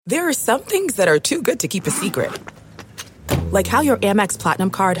There are some things that are too good to keep a secret. Like how your Amex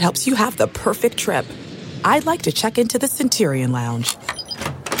Platinum card helps you have the perfect trip. I'd like to check into the Centurion Lounge.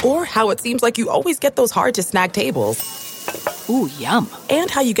 Or how it seems like you always get those hard-to-snag tables. Ooh, yum.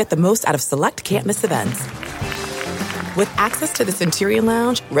 And how you get the most out of select can't-miss events. With access to the Centurion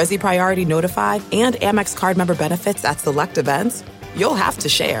Lounge, Resi Priority Notified, and Amex card member benefits at select events, you'll have to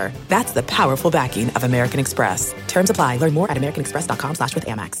share. That's the powerful backing of American Express. Terms apply. Learn more at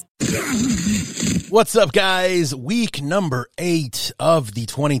americanexpress.com/withAmex. What's up, guys? Week number 8 of the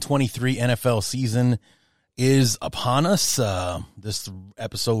 2023 NFL season is upon us. This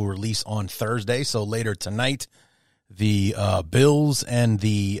episode will release on Thursday, so later tonight, the Bills and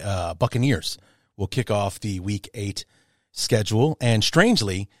the Buccaneers will kick off the Week 8 schedule. And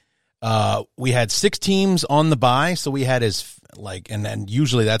strangely, we had 6 teams on the bye, so we had and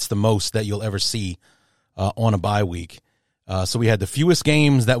usually that's the most that you'll ever see on a bye week. So we had the fewest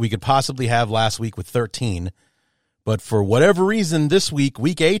games that we could possibly have last week with 13. But for whatever reason, this week,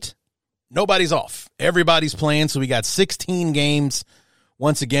 Week 8, nobody's off. Everybody's playing, so we got 16 games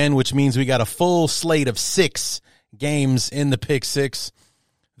once again, which means we got a full slate of 6 games in the Pick 6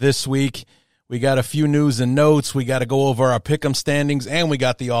 this week. We got a few news and notes. We got to go over our pick'em standings, and we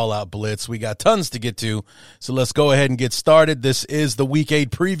got the all-out blitz. We got tons to get to, so let's go ahead and get started. This is the Week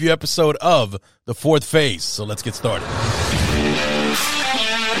 8 preview episode of the fourth phase, so let's get started.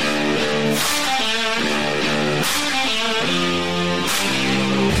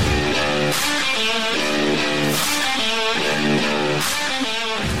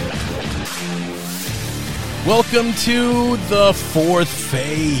 Welcome to the fourth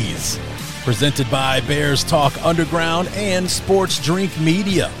phase, presented by Bears Talk Underground and Sports Drink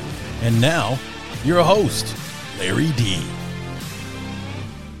Media. And now, your host, Larry D.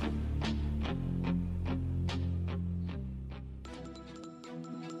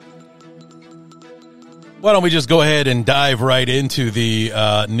 Why don't we just go ahead and dive right into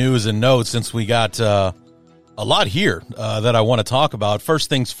the news and notes, since we got a lot here that I want to talk about. First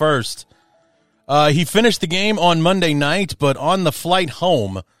things first, he finished the game on Monday night, but on the flight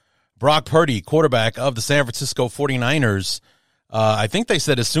home, Brock Purdy, quarterback of the San Francisco 49ers, I think they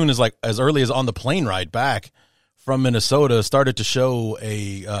said as early as on the plane ride back from Minnesota, started to show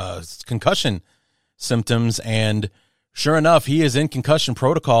a concussion symptoms, and sure enough, he is in concussion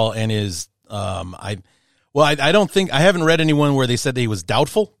protocol and is I haven't read anyone where they said that he was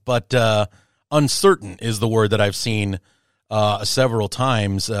doubtful, but uncertain is the word that I've seen several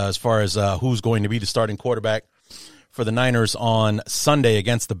times as far as who's going to be the starting quarterback for the Niners on Sunday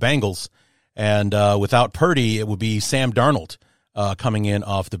against the Bengals. And without Purdy, it would be Sam Darnold coming in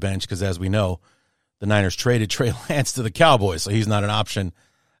off the bench, because as we know, the Niners traded Trey Lance to the Cowboys, so he's not an option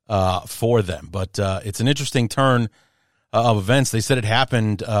for them. But it's an interesting turn of events. They said it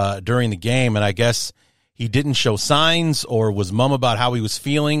happened during the game, and I guess he didn't show signs or was mum about how he was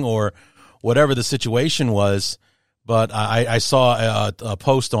feeling or whatever the situation was. But I saw a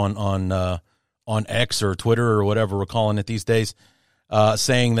post on X or Twitter or whatever we're calling it these days,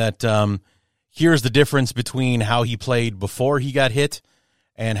 saying that here's the difference between how he played before he got hit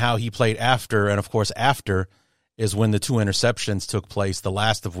and how he played after. And, of course, after is when the 2 interceptions took place, the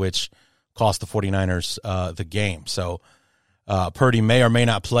last of which cost the 49ers the game. So Purdy may or may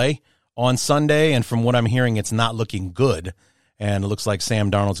not play on Sunday, and from what I'm hearing, it's not looking good. And it looks like Sam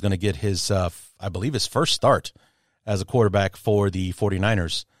Darnold's going to get his, I believe, his first start as a quarterback for the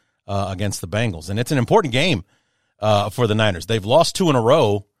 49ers against the Bengals. And it's an important game for the Niners. They've lost 2 in a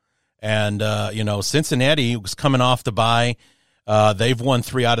row, and, Cincinnati was coming off the bye. They've won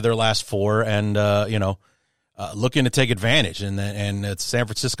 3 out of their last 4, and, looking to take advantage. And it's San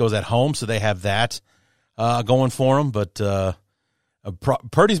Francisco's at home, so they have that going for them. But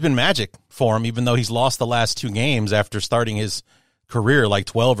Purdy's been magic for him, even though he's lost the last 2 games after starting his career like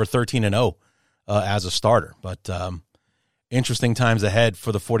 12 or 13-0 as a starter. But interesting times ahead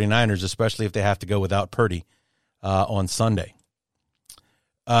for the 49ers, especially if they have to go without Purdy on Sunday.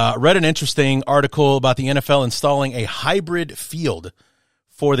 Read an interesting article about the NFL installing a hybrid field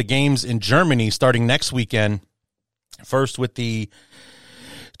for the games in Germany starting next weekend. First with the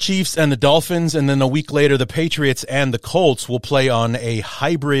Chiefs and the Dolphins, and then a week later, the Patriots and the Colts will play on a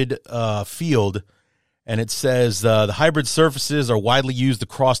hybrid field. And it says the hybrid surfaces are widely used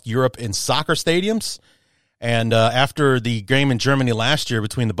across Europe in soccer stadiums. And after the game in Germany last year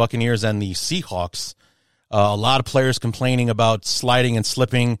between the Buccaneers and the Seahawks, a lot of players complaining about sliding and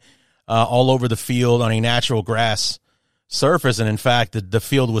slipping all over the field on a natural grass surface. And in fact, the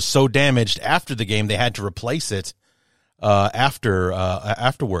field was so damaged after the game, they had to replace it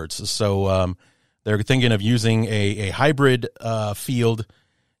afterwards. So they're thinking of using a hybrid field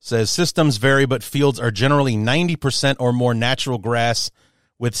Says systems vary, but fields are generally 90% or more natural grass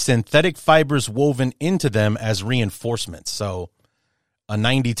with synthetic fibers woven into them as reinforcement. So a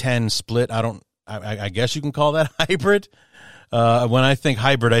 90-10 split, I guess you can call that hybrid. When I think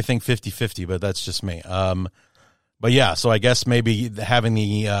hybrid, I think 50-50, but that's just me. But yeah, so I guess maybe having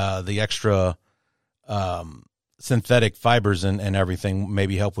the extra synthetic fibers and everything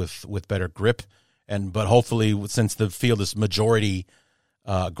maybe help with better grip. But hopefully, since the field is majority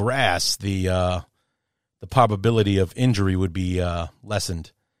grass, the probability of injury would be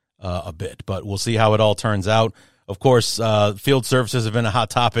lessened a bit. But we'll see how it all turns out. Of course, field surfaces have been a hot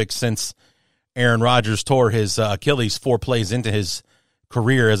topic since Aaron Rodgers tore his Achilles 4 plays into his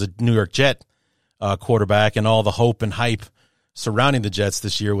career as a New York Jet quarterback, and all the hope and hype surrounding the Jets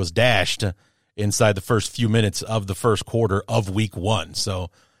this year was dashed inside the first few minutes of the first quarter of Week 1.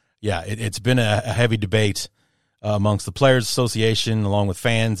 So, yeah, it's been a heavy debate amongst the Players Association, along with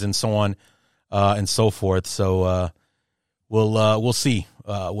fans and so on and so forth. So we'll see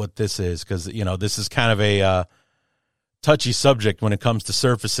what this is, because this is kind of a touchy subject when it comes to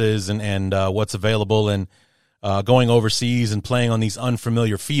surfaces and what's available, and going overseas and playing on these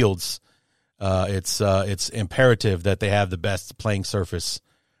unfamiliar fields. It's imperative that they have the best playing surface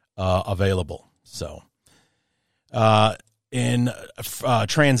available. So, in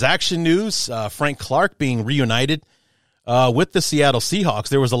transaction news, Frank Clark being reunited with the Seattle Seahawks.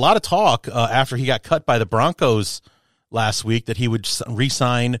 There was a lot of talk after he got cut by the Broncos last week that he would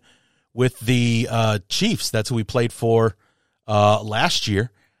re-sign with the Chiefs. That's who he played for last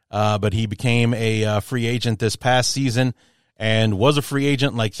year. But he became a free agent this past season and was a free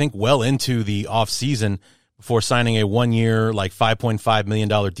agent, well into the offseason before signing a 1-year, $5.5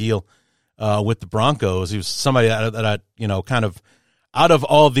 million deal with the Broncos. He was somebody that kind of out of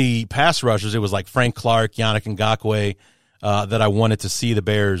all the pass rushers, it was like Frank Clark, Yannick Ngakoue that I wanted to see the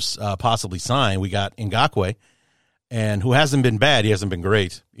Bears possibly sign. We got Ngakoue, and who hasn't been bad. He hasn't been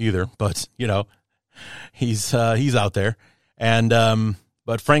great either, but he's out there. And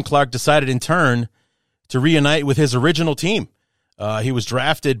but Frank Clark decided in turn to reunite with his original team. He was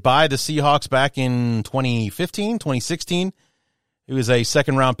drafted by the Seahawks back in 2016. He was a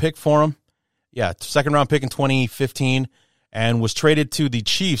second-round pick for him. Yeah, second-round pick in 2015, and was traded to the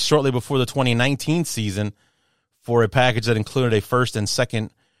Chiefs shortly before the 2019 season for a package that included a first and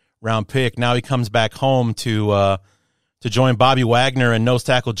second-round pick. Now he comes back home to join Bobby Wagner and nose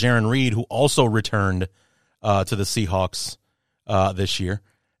tackle Jarran Reed, who also returned to the Seahawks this year.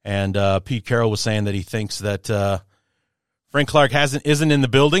 And Pete Carroll was saying that he thinks that Frank Clark isn't in the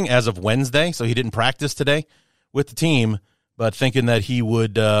building as of Wednesday, so he didn't practice today with the team, but thinking that he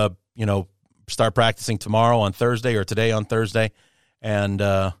would, start practicing tomorrow on Thursday or today on Thursday and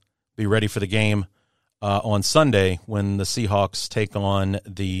be ready for the game on Sunday when the Seahawks take on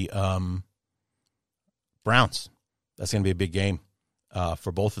the Browns. That's going to be a big game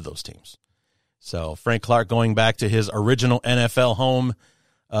for both of those teams. So Frank Clark going back to his original NFL home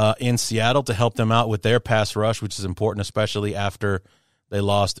in Seattle to help them out with their pass rush, which is important, especially after they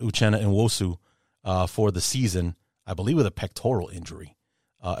lost Uchenna Nwosu for the season, I believe with a pectoral injury,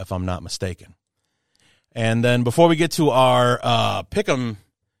 if I'm not mistaken. And then before we get to our Pick'em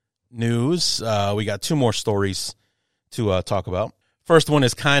news, we got 2 more stories to talk about. First one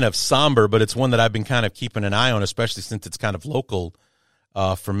is kind of somber, but it's one that I've been kind of keeping an eye on, especially since it's kind of local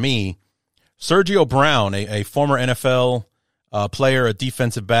for me. Sergio Brown, a former NFL player, a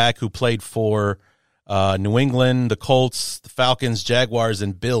defensive back who played for New England, the Colts, the Falcons, Jaguars,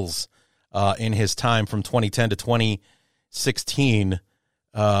 and Bills in his time from 2010 to 2016,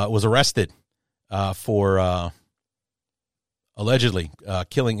 was arrested for allegedly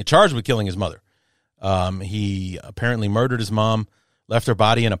charged with killing his mother. He apparently murdered his mom, left her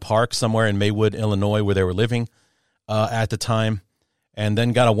body in a park somewhere in Maywood, Illinois, where they were living at the time, and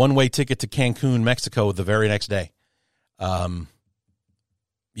then got a one-way ticket to Cancun, Mexico the very next day. Yeah,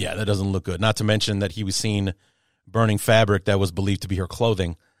 that doesn't look good. Not to mention that he was seen burning fabric that was believed to be her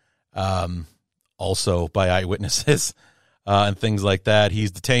clothing, also by eyewitnesses and things like that.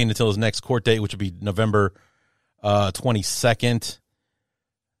 He's detained until his next court date, which would be November 22nd.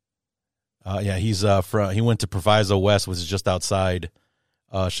 He went to Proviso West, which is just outside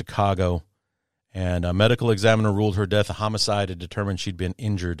Chicago, and a medical examiner ruled her death a homicide and determined she'd been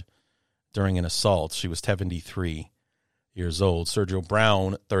injured during an assault. She was 73 years old. Sergio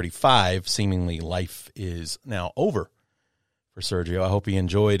Brown, 35. Seemingly life is now over for Sergio. I hope he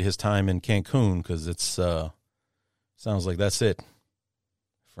enjoyed his time in Cancun, because it's sounds like that's it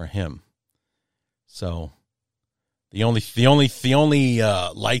for him. So the only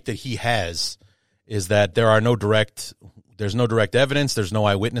light that he has is that there there's no direct evidence. There's no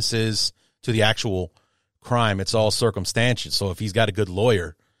eyewitnesses to the actual crime. It's all circumstantial. So if he's got a good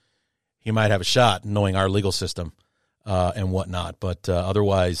lawyer, he might have a shot, knowing our legal system and whatnot. But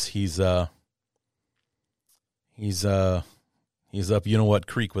otherwise, he's up you know what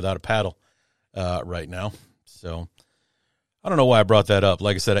creek without a paddle right now. So I don't know why I brought that up.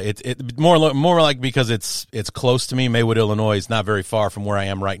 Like I said, it more like because it's close to me. Maywood, Illinois is not very far from where I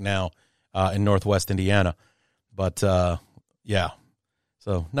am right now in Northwest Indiana. But yeah,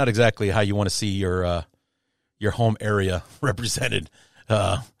 so not exactly how you want to see your home area represented.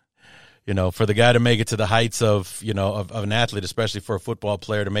 For the guy to make it to the heights of an athlete, especially for a football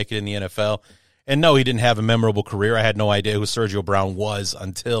player to make it in the NFL. And no, he didn't have a memorable career. I had no idea who Sergio Brown was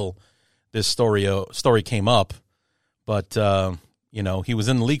until this story came up. But, he was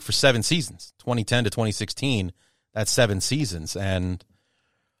in the league for 7 seasons, 2010 to 2016. That's 7 seasons. And,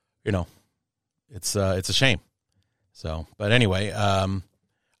 it's a shame. So, but anyway, on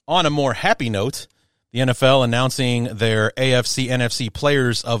a more happy note, the NFL announcing their AFC, NFC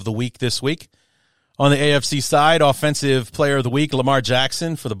Players of the Week this week. On the AFC side, Offensive Player of the Week, Lamar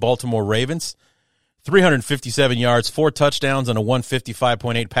Jackson for the Baltimore Ravens. 357 yards, 4 touchdowns, and a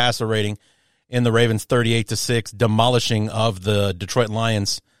 155.8 passer rating in the Ravens' 38-6 demolishing of the Detroit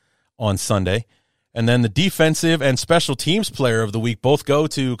Lions on Sunday. And then the Defensive and Special Teams Player of the Week both go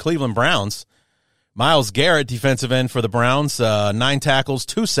to Cleveland Browns. Myles Garrett, defensive end for the Browns, 9 tackles,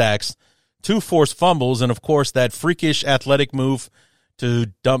 2 sacks, 2 forced fumbles, and, of course, that freakish athletic move to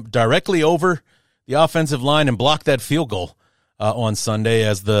dump directly over the offensive line and block that field goal on Sunday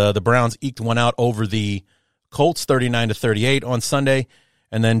as the Browns eked one out over the Colts 39-38 on Sunday.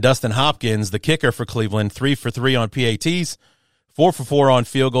 And then Dustin Hopkins, the kicker for Cleveland, 3 for 3 on PATs, 4 for 4 on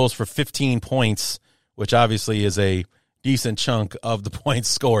field goals for 15 points, which obviously is a decent chunk of the points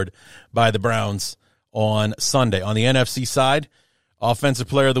scored by the Browns on Sunday. On the NFC side, Offensive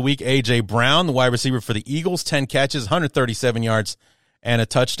Player of the Week, A.J. Brown, the wide receiver for the Eagles, 10 catches, 137 yards, and a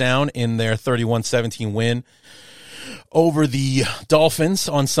touchdown in their 31-17 win over the Dolphins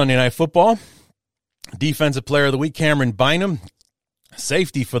on Sunday Night Football. Defensive Player of the Week, Cameron Bynum,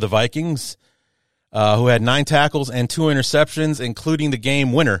 safety for the Vikings, who had 9 tackles and 2 interceptions, including the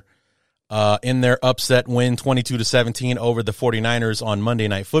game winner in their upset win 22-17 over the 49ers on Monday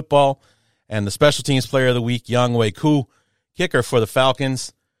Night Football. And the Special Teams Player of the Week, Younghoe Koo, kicker for the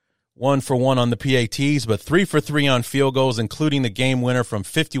Falcons, 1 for 1 on the PATs, but 3 for 3 on field goals, including the game winner from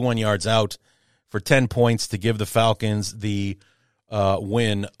 51 yards out for 10 points to give the Falcons the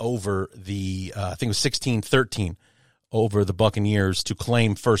win over the, I think it was 16-13 over the Buccaneers to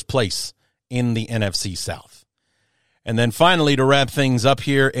claim first place in the NFC South. And then finally, to wrap things up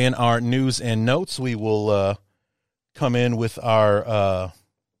here in our news and notes, we will come in with our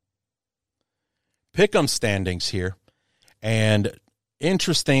pick'em standings here. And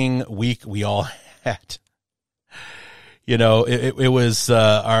interesting week we all had. It was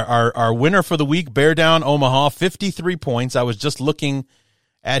our winner for the week, Bear Down Omaha, 53 points. I was just looking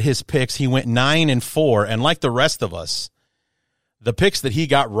at his picks. He went 9-4, and like the rest of us, the picks that he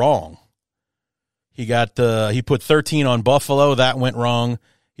got wrong. He put 13 on Buffalo, that went wrong.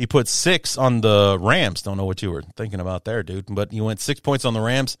 He put 6 on the Rams. Don't know what you were thinking about there, dude. But he went 6 points on the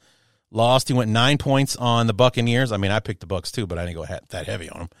Rams. Lost. He went 9 points on the Buccaneers. I mean, I picked the Bucs too, but I didn't go that heavy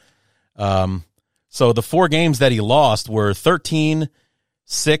on them. So the 4 games that he lost were 13,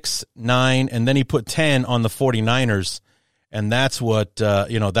 6, 9, and then he put 10 on the 49ers. And that's what,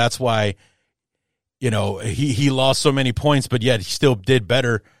 that's why, he lost so many points, but yet he still did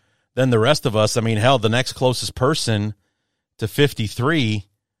better than the rest of us. I mean, hell, the next closest person to 53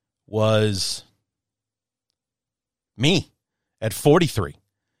 was me at 43.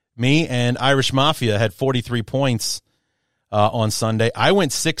 Me and Irish Mafia had 43 points on Sunday. I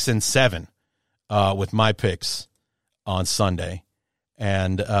went 6-7 with my picks on Sunday.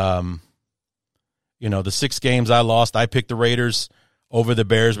 And, the 6 games I lost, I picked the Raiders over the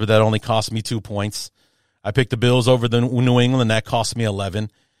Bears, but that only cost me 2 points. I picked the Bills over the New England, that cost me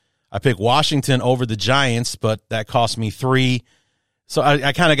 11. I picked Washington over the Giants, but that cost me 3. So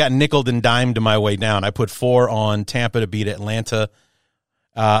I kind of got nickeled and dimed to my way down. I put 4 on Tampa to beat Atlanta.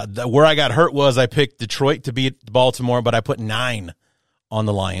 Where I got hurt was I picked Detroit to beat Baltimore, but I put 9 on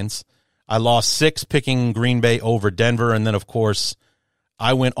the Lions. I lost 6 picking Green Bay over Denver, and then, of course,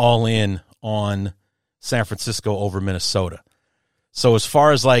 I went all in on San Francisco over Minnesota. So as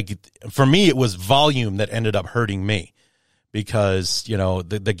far as, for me, it was volume that ended up hurting me because,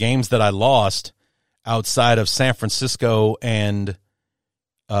 the games that I lost outside of San Francisco and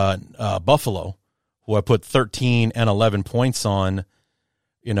Buffalo, who I put 13 and 11 points on,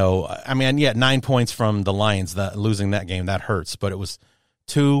 I mean, yeah, 9 points from the Lions, that losing that game, that hurts. But it was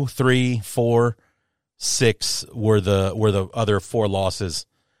 2, 3, 4, 6 were the other 4 losses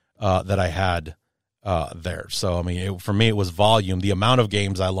that I had there. So, I mean, for me, it was volume. The amount of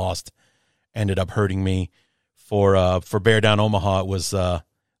games I lost ended up hurting me. For Bear Down Omaha, it was the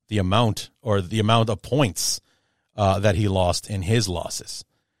amount of points that he lost in his losses.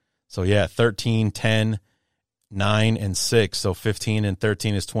 So, yeah, 13, 10, 9, and 6. So 15 and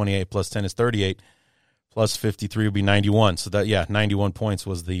 13 is 28, plus 10 is 38, plus 53 would be 91. So that, yeah, 91 points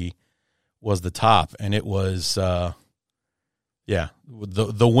was the top, and it was the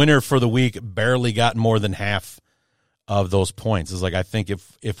winner for the week barely got more than half of those points. It's like, I think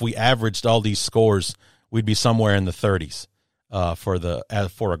if we averaged all these scores, we'd be somewhere in the 30s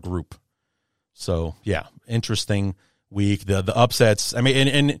for a group. So yeah, interesting week. The upsets. I mean,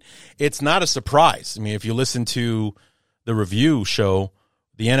 and it's not a surprise. I mean, if you listen to the review show,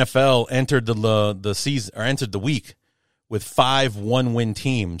 the NFL entered the season, or entered the week with 5 one-win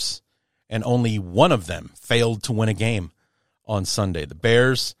teams, and only one of them failed to win a game on Sunday. The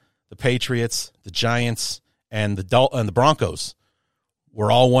Bears, the Patriots, the Giants, and the Broncos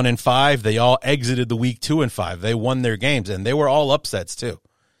were all 1-5. They all exited the week 2-5. They won their games, and they were all upsets too.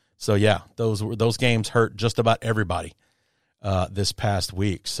 So yeah, those games hurt just about everybody this past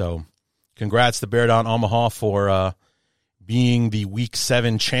week. So congrats to Bear Down Omaha for being the Week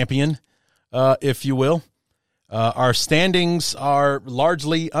 7 champion, if you will. Our standings are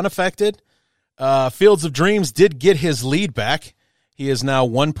largely unaffected. Fields of Dreams did get his lead back. He is now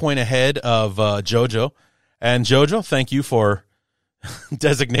 1 point ahead of JoJo. And JoJo, thank you for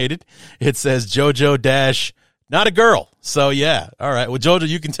designated. It says JoJo dash not a girl. So yeah, all right. Well, JoJo,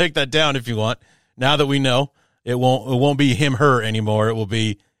 you can take that down if you want. Now that we know, it won't be him, her anymore. It will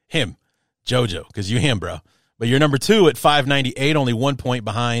be him, JoJo, because you him, bro. But you're number 2 at 598, only 1 point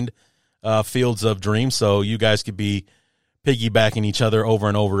behind Fields of Dreams. So you guys could be piggybacking each other over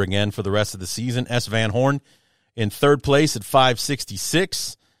and over again for the rest of the season. S. Van Horn in 3rd place at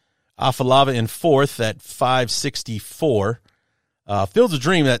 566. Afalava in 4th at 564. Fields of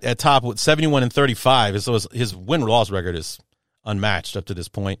Dream at top with 71-35. So his win-loss record is unmatched up to this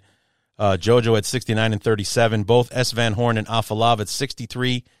point. JoJo at 69-37. Both S. Van Horn and Afalava at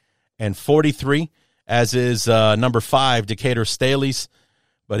 63 and 43, as is number 5, Decatur Staley's.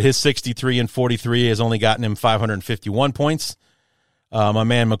 But his 63 and 43 has only gotten him 551 points. My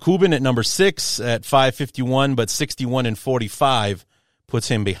man McCubin at number 6 at 551, but 61 and 45 puts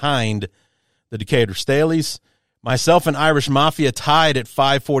him behind the Decatur Staley's. Myself and Irish Mafia tied at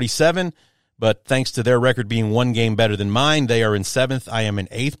 547, but thanks to their record being 1 game better than mine, they are in 7th. I am in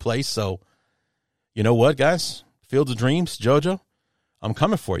 8th place. So, you know what, guys? Fields of Dreams, JoJo, I'm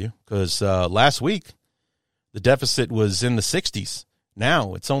coming for you, because last week the deficit was in the 60s.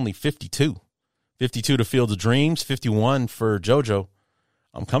 Now it's only 52. 52 to Fields of Dreams, 51 for JoJo.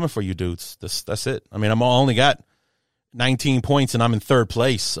 I'm coming for you, dudes. That's it. I mean, I'm only got 19 points, and I'm in 3rd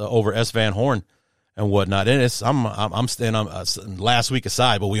place over S. Van Horn and whatnot. And I'm staying on last week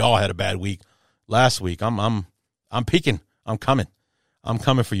aside, but we all had a bad week last week. I'm peaking. I'm coming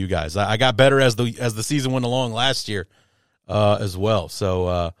for you guys. I got better as the season went along last year as well.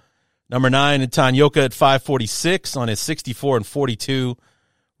 So number 9, Tanyoka at 546 on his 64 and 42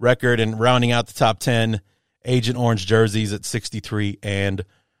 record, and rounding out the top 10, Agent Orange Jerseys at 63 and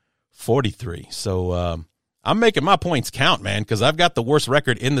 43. So I'm making my points count, man, because I've got the worst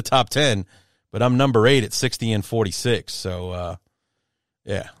record in the top 10, but I'm number 8 at 60 and 46. So,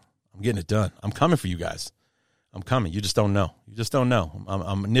 yeah, I'm getting it done. I'm coming for you guys. I'm coming. You just don't know.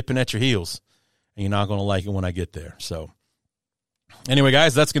 I'm nipping at your heels, and you're not going to like it when I get there. So, anyway,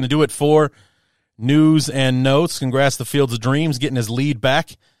 guys, that's going to do it for news and notes. Congrats to Fields of Dreams getting his lead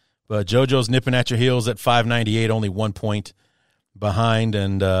back. But JoJo's nipping at your heels at 598, only 1 point behind.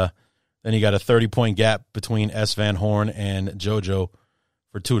 And then you got a 30-point gap between S. Van Horn and JoJo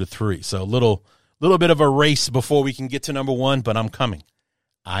for 2 to 3. So a little bit of a race before we can get to number 1, but I'm coming.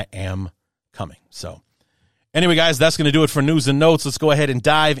 I am coming. So anyway, guys, that's going to do it for news and notes. Let's go ahead and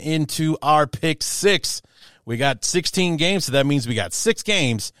dive into our Pick 6. We got 16 games, so that means we got 6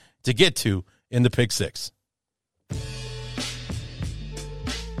 games to get to in the Pick 6.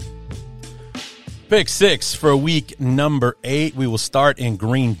 Pick 6 for week number 8. We will start in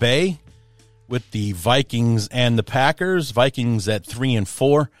Green Bay with the Vikings and the Packers. Vikings at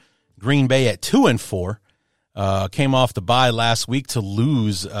 3-4. Green Bay at 2-4. Came off the bye last week to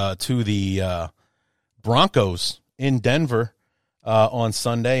lose to the Broncos in Denver on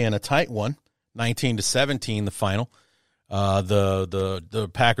Sunday in a tight one, 19-17, the final. The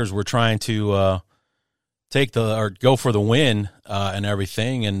Packers were trying to go for the win and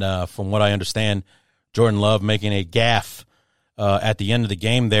everything. And from what I understand, Jordan Love making a gaffe at the end of the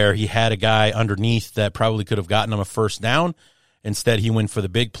game there. He had a guy underneath that probably could have gotten him a first down. Instead, he went for the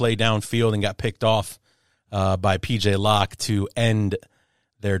big play downfield and got picked off by P.J. Locke to end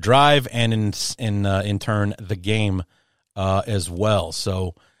their drive and in turn the game as well.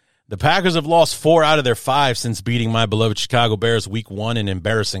 So the Packers have lost 4 out of their 5 since beating my beloved Chicago Bears week 1 in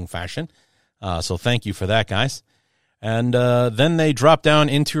embarrassing fashion. So thank you for that, guys. And then they dropped down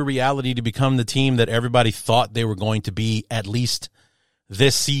into reality to become the team that everybody thought they were going to be at least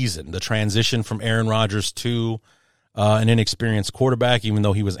this season. The transition from Aaron Rodgers to an inexperienced quarterback, even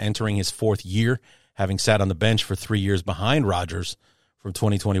though he was entering his 4th year, having sat on the bench for 3 years behind Rodgers from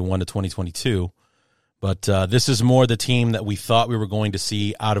 2021 to 2022. But this is more the team that we thought we were going to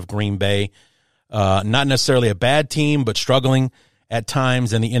see out of Green Bay. Not necessarily a bad team, but struggling at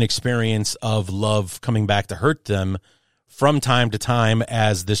times, and the inexperience of Love coming back to hurt them from time to time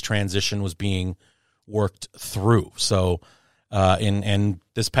as this transition was being worked through. So in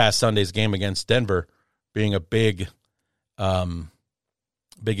this past Sunday's game against Denver being a big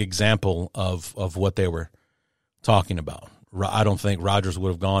example of what they were talking about. I don't think Rodgers would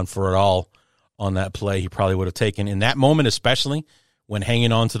have gone for it all on that play. He probably would have taken, in that moment especially, when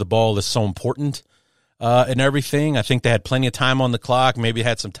hanging on to the ball is so important and everything. I think they had plenty of time on the clock, maybe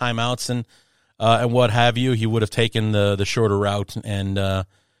had some timeouts and what have you. He would have taken the shorter route and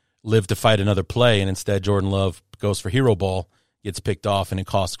lived to fight another play, and instead Jordan Love goes for hero ball, gets picked off, and it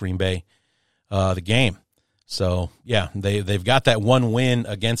costs Green Bay the game. So, yeah, they've got that one win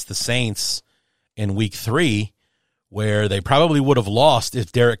against the Saints in week 3 where they probably would have lost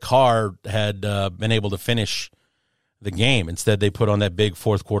if Derek Carr had been able to finish the game. Instead, they put on that big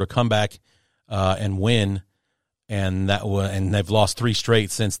fourth-quarter comeback and win, and they've lost 3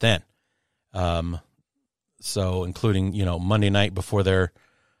 straight since then. So, including, Monday night before their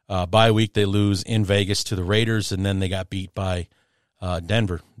bye week, they lose in Vegas to the Raiders, and then they got beat by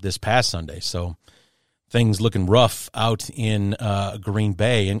Denver this past Sunday. So, things looking rough out in Green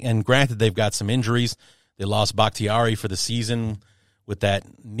Bay. And granted, they've got some injuries. They lost Bakhtiari for the season with that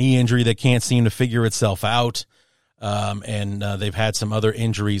knee injury that can't seem to figure itself out. And they've had some other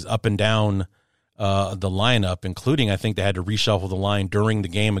injuries up and down the lineup, including I think they had to reshuffle the line during the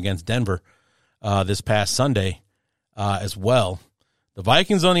game against Denver this past Sunday as well. The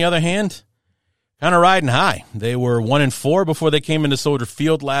Vikings, on the other hand, kind of riding high. They were 1-4 before they came into Soldier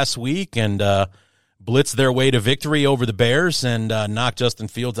Field last week and blitzed their way to victory over the Bears and knocked Justin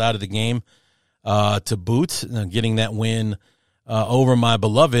Fields out of the game to boot, getting that win over my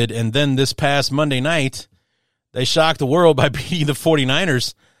beloved. And then this past Monday night, they shocked the world by beating the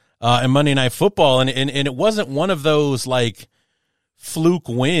 49ers in Monday Night Football. And it wasn't one of those, like, fluke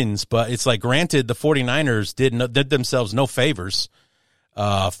wins, but it's like, granted, the 49ers did themselves no favors.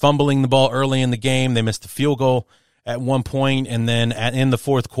 Fumbling the ball early in the game. They missed the field goal at one point, and then in the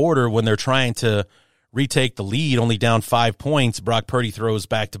fourth quarter, when they're trying to retake the lead, only down 5 points, Brock Purdy throws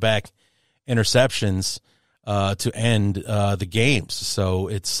back-to-back interceptions to end the games. So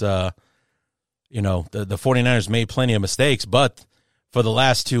it's, the 49ers made plenty of mistakes, but for the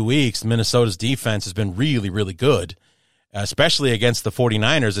last 2 weeks, Minnesota's defense has been really, really good, especially against the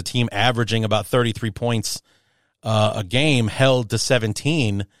 49ers, a team averaging about 33 points a game, held to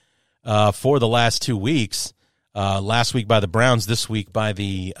 17 for the last 2 weeks. Last week by the Browns, this week by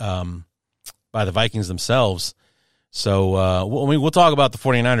the Vikings themselves. So we'll talk about the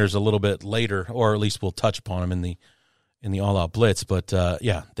 49ers a little bit later, or at least we'll touch upon them in the all-out blitz. But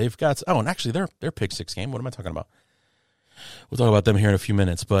yeah, they've got and actually their pick 6 game. What am I talking about? We'll talk about them here in a few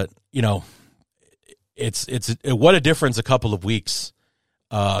minutes. But it's what a difference a couple of weeks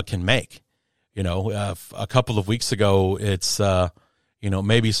can make. A couple of weeks ago, it's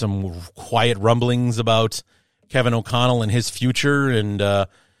maybe some quiet rumblings about Kevin O'Connell and his future, and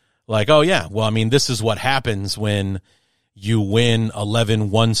this is what happens when you win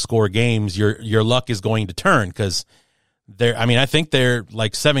 11 one-score games. Your luck is going to turn, because I think they're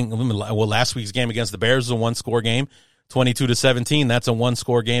like 7. Well, last week's game against the Bears was a one-score game, 22-17. That's a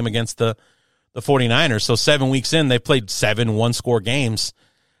one-score game against the 49ers. So 7 weeks in, they've played 7 one-score games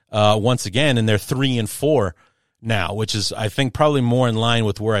once again, and they're 3-4 now, which is, I think, probably more in line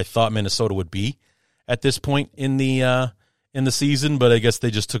with where I thought Minnesota would be at this point in the season, but I guess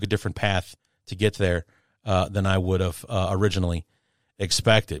they just took a different path to get there than I would have originally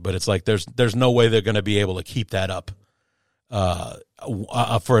expected. But it's like there's no way they're going to be able to keep that up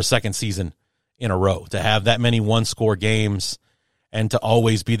for a second season in a row, to have that many one-score games and to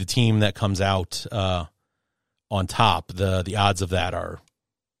always be the team that comes out on top. The odds of that are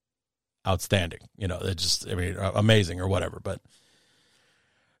outstanding. It's just, amazing or whatever. But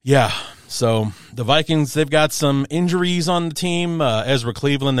yeah, so the Vikings, they've got some injuries on the team. Ezra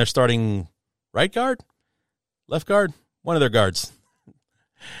Cleveland, they're starting right guard, left guard, one of their guards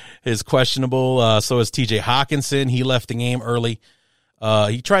is questionable. So is TJ Hawkinson. He left the game early.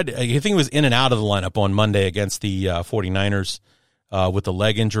 I think he was in and out of the lineup on Monday against the 49ers with the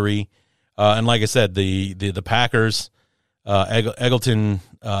leg injury. And like I said, the Packers, Eggleton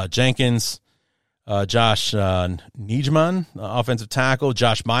Jenkins, Josh Nijman, offensive tackle,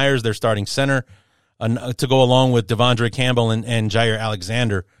 Josh Myers, their starting center, to go along with Devondre Campbell and Jair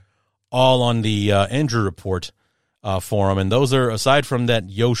Alexander, all on the injury report for him. And those are, aside from that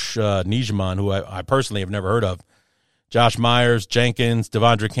Josh Nijman, who I personally have never heard of, Josh Myers, Jenkins,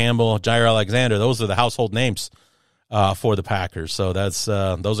 Devondre Campbell, Jair Alexander, those are the household names for the Packers. So that's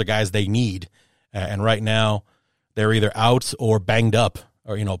those are guys they need. And right now, they're either out or banged up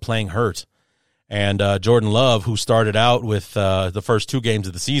or, playing hurt. And Jordan Love, who started out with the first 2 games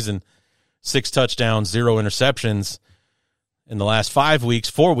of the season, 6 touchdowns, 0 interceptions. In the last 4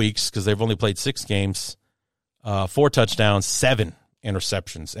 weeks, because they've only played 6 games, 4 touchdowns, 7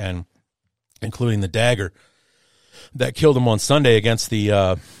 interceptions, and including the dagger that killed him on Sunday against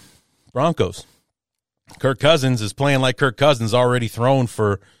the Broncos. Kirk Cousins is playing like Kirk Cousins, already thrown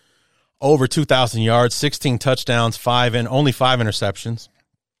for over 2,000 yards, 16 touchdowns, only 5 interceptions.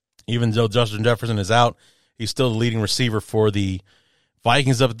 Even though Justin Jefferson is out, he's still the leading receiver for the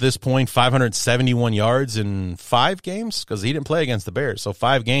Vikings up at this point, 571 yards in 5 games, because he didn't play against the Bears. So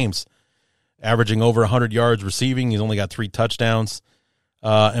 5 games, averaging over 100 yards receiving. He's only got 3 touchdowns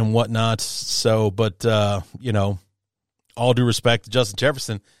and whatnot. So, but, all due respect to Justin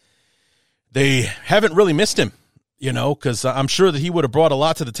Jefferson, they haven't really missed him, because I'm sure that he would have brought a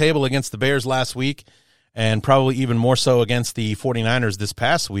lot to the table against the Bears last week and probably even more so against the 49ers this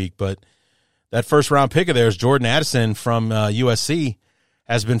past week. But that first-round pick of theirs, Jordan Addison from USC,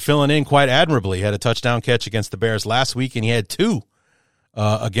 has been filling in quite admirably. He had a touchdown catch against the Bears last week, and he had 2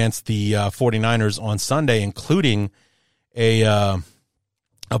 against the 49ers on Sunday, including a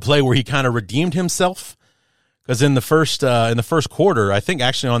play where he kind of redeemed himself. Because in the first quarter, I think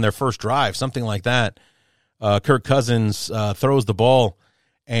actually on their first drive, something like that, Kirk Cousins throws the ball,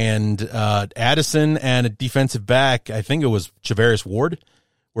 and Addison and a defensive back, I think it was Charvarius Ward,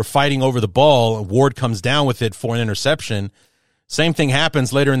 were fighting over the ball. Ward comes down with it for an interception. Same thing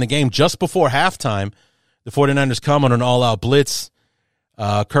happens later in the game. Just before halftime, the 49ers come on an all-out blitz.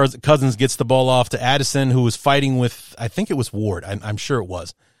 Cousins gets the ball off to Addison, who was fighting with, I think it was Ward. I'm sure it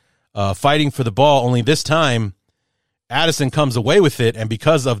was. Fighting for the ball, only this time Addison comes away with it, and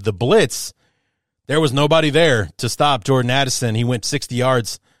because of the blitz, there was nobody there to stop Jordan Addison. He went 60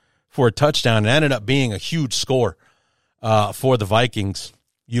 yards for a touchdown and ended up being a huge score for the Vikings.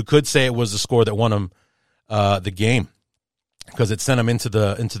 You could say it was the score that won them the game, because it sent them into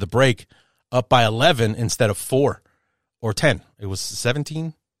the break up by 11 instead of 4 or 10. It was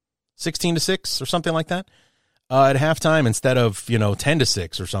 16-6 or something like that. At halftime instead of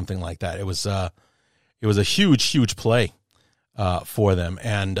 10-6 or something like that. It was a huge play for them,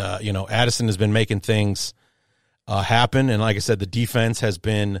 and Addison has been making things happen, and like I said, the defense has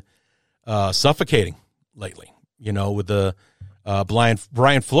been suffocating lately. With the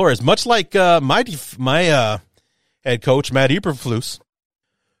Brian Flores, much like my head coach Matt Eberflus,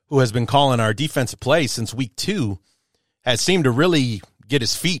 who has been calling our defensive plays since week 2, has seemed to really get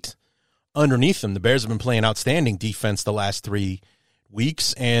his feet underneath them. The Bears have been playing outstanding defense the last 3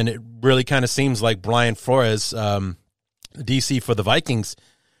 weeks, and it really kind of seems like Brian Flores, DC for the Vikings,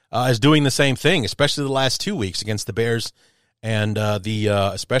 is doing the same thing, especially the last 2 weeks against the Bears and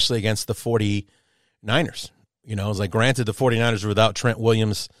especially against the 49ers. It's like, granted, the 49ers were without Trent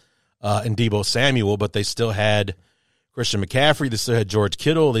Williams and Deebo Samuel, but they still had Christian McCaffrey, they still had George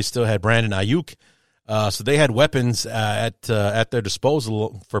Kittle, they still had Brandon Ayuk. So they had weapons at their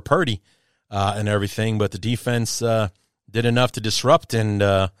disposal for Purdy and everything, but the defense did enough to disrupt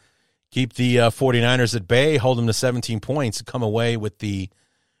and keep the 49ers at bay, hold them to 17 points, and come away with the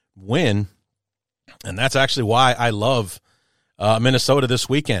win. And that's actually why I love Minnesota this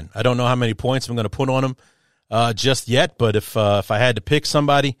weekend. I don't know how many points I'm going to put on them just yet, but if I had to pick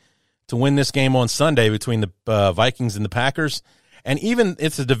somebody to win this game on Sunday between the Vikings and the Packers, and even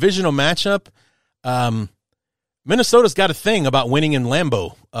it's a divisional matchup, Minnesota's got a thing about winning in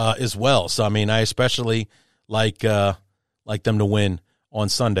Lambeau as well. So, I especially like them to win on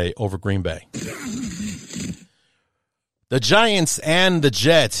Sunday over Green Bay. The Giants and the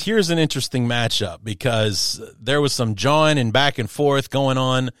Jets. Here's an interesting matchup because there was some jawing and back and forth going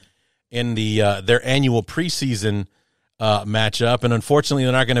on in their annual preseason matchup. And unfortunately,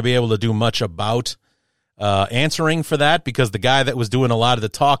 they're not going to be able to do much about answering for that because the guy that was doing a lot of the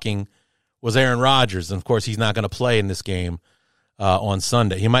talking was Aaron Rodgers. And, of course, he's not going to play in this game on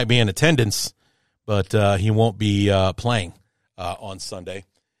Sunday. He might be in attendance, but he won't be playing on Sunday.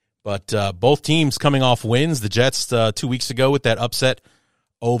 But both teams coming off wins. The Jets 2 weeks ago with that upset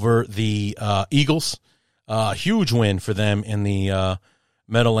over the Eagles. Huge win for them in the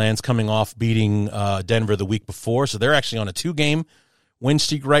Meadowlands, coming off beating Denver the week before. So they're actually on a 2-game win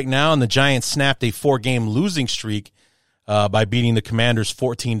streak right now, and the Giants snapped a 4-game losing streak by beating the Commanders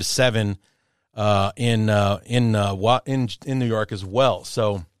 14-7 in New York as well.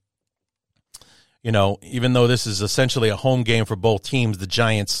 So, you know, even though this is essentially a home game for both teams, the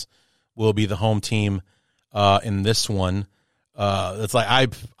Giants will be the home team in this one. It's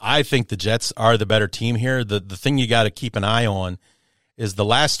like I think the Jets are the better team here. The thing you got to keep an eye on is the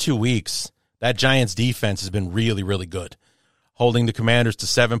last 2 weeks, that Giants defense has been really, really good, holding the Commanders to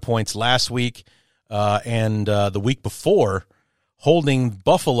 7 points last week, and the week before, holding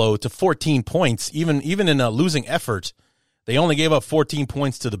Buffalo to 14 points. Even in a losing effort, they only gave up 14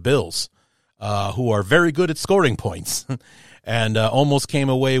 points to the Bills, who are very good at scoring points, and almost came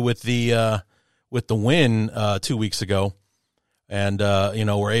away with the win 2 weeks ago. And,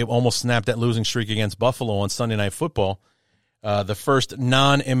 almost snapped that losing streak against Buffalo on Sunday Night Football. The first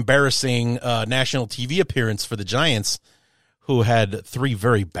non-embarrassing national TV appearance for the Giants, who had 3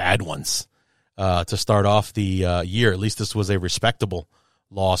 very bad ones to start off the year. At least this was a respectable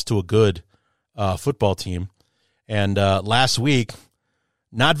loss to a good football team. And last week,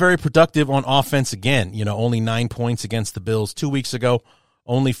 not very productive on offense again. You know, only 9 points against the Bills 2 weeks ago,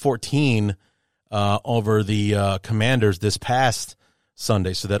 only 14 over the Commanders this past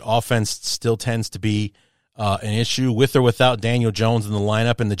Sunday. So that offense still tends to be an issue with or without Daniel Jones in the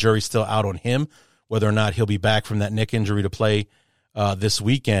lineup, and the jury's still out on him, whether or not he'll be back from that neck injury to play this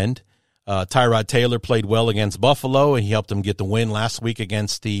weekend. Tyrod Taylor played well against Buffalo, and he helped them get the win last week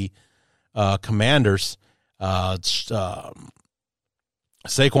against the Commanders. Saquon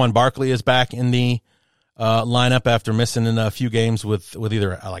Barkley is back in the lineup after missing in a few games with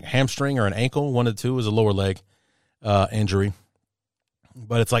either like a hamstring or an ankle. One of the two is a lower leg injury.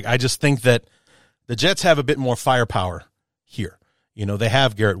 But it's like, I just think that the Jets have a bit more firepower here. You know, they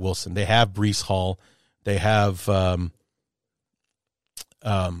have Garrett Wilson. They have Breece Hall. They have,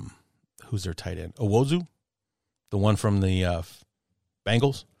 who's their tight end? Owozu, the one from the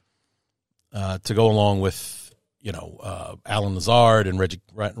Bengals, to go along with, Alan Lazard and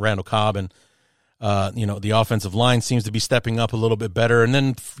Randall Cobb. And, the offensive line seems to be stepping up a little bit better. And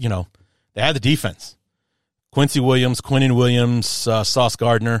then, they had the defense. Quincy Williams, Quinnen Williams, Sauce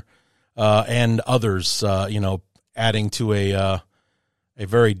Gardner, and others, adding to a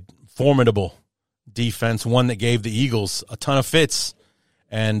very formidable defense, one that gave the Eagles a ton of fits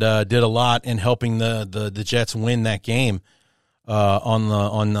and did a lot in helping the Jets win that game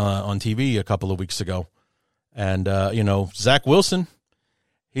on TV a couple of weeks ago. And, Zach Wilson,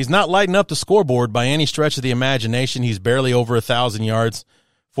 he's not lighting up the scoreboard by any stretch of the imagination. He's barely over 1,000 yards,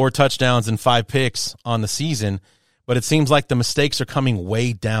 4 touchdowns, and 5 picks on the season. But it seems like the mistakes are coming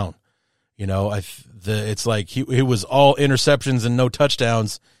way down. It's like it was all interceptions and no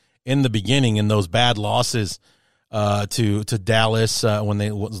touchdowns in the beginning in those bad losses to Dallas when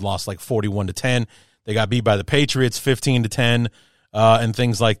they lost like 41-10. They got beat by the Patriots 15-10 and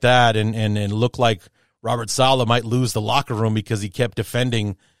things like that. And it looked like Robert Saleh might lose the locker room because he kept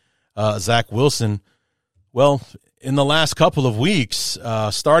defending Zach Wilson. Well, in the last couple of weeks,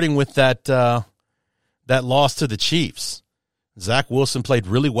 starting with that loss to the Chiefs, Zach Wilson played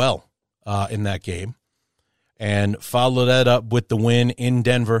really well in that game and followed that up with the win in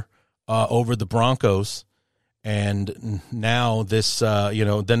Denver over the Broncos. And now this,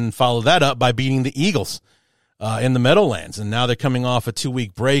 then follow that up by beating the Eagles in the Meadowlands. And now they're coming off a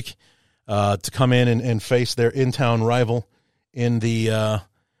 2-week break to come in and face their in-town rival in the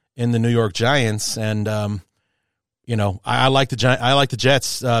New York Giants. And, I like the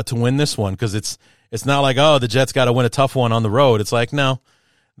Jets to win this one because it's not like, the Jets got to win a tough one on the road. It's like, no,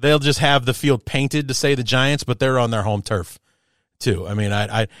 they'll just have the field painted to say the Giants, but they're on their home turf too. I mean,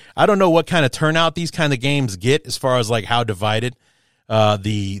 I don't know what kind of turnout these kind of games get as far as like how divided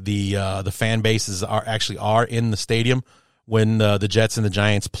the fan bases are in the stadium when the Jets and the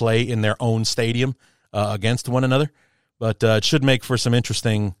Giants play in their own stadium against one another. But it should make for some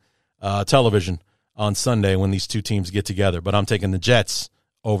interesting television on Sunday when these two teams get together. But I'm taking the Jets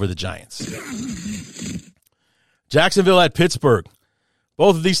over the Giants. Jacksonville at Pittsburgh.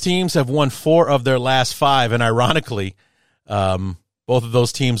 Both of these teams have won 4 of their last 5, and ironically, both of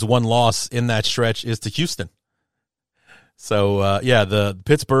those teams' one loss in that stretch is to Houston. So, the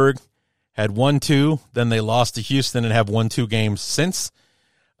Pittsburgh had 1-2. Then they lost to Houston and have won 2 games since.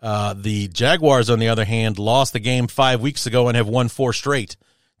 The Jaguars, on the other hand, lost the game 5 weeks ago and have won 4 straight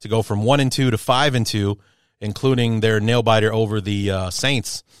to go from 1-2 to 5-2, including their nail-biter over the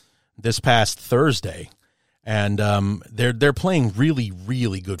Saints this past Thursday. And they're playing really,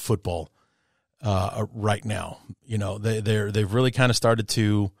 really good football right now. You know, they've really kind of started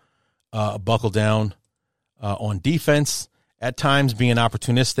to buckle down on defense, at times being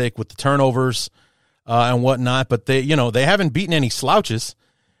opportunistic with the turnovers and whatnot. But they haven't beaten any slouches.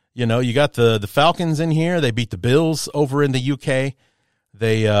 You know, you got the Falcons in here. They beat the Bills over in the UK.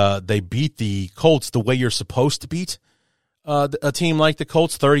 They beat the Colts the way you're supposed to beat a team like the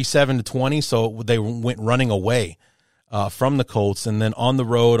Colts, 37-20. So they went running away from the Colts, and then on the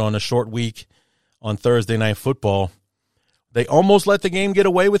road on a short week on Thursday Night Football, they almost let the game get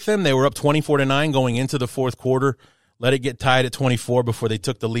away with them. They were up 24-9 going into the fourth quarter. Let it get tied at 24 before they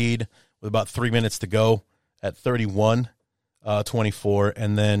took the lead with about 3 minutes to go at 31-24,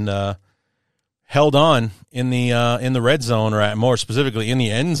 and then held on in the red zone, or more specifically in the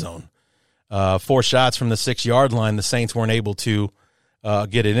end zone. 4 shots from the 6-yard line. The Saints weren't able to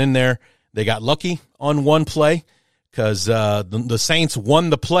get it in there. They got lucky on one play because the Saints won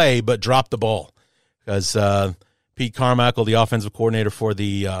the play but dropped the ball because Pete Carmichael, the offensive coordinator for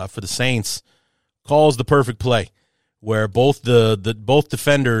the Saints, calls the perfect play where both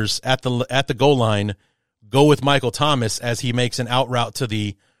defenders at the goal line go with Michael Thomas as he makes an out route to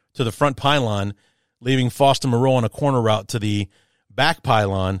the front pylon, leaving Foster Moreau on a corner route to the back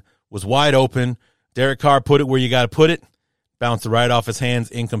pylon. Was wide open. Derek Carr put it where you got to put it, bounced right off his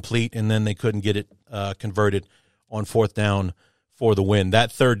hands, incomplete, and then they couldn't get it converted on 4th down for the win. That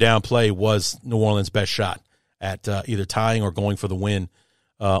 3rd down play was New Orleans' best shot at either tying or going for the win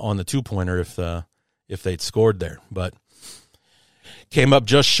on the 2-pointer if they'd scored there. But came up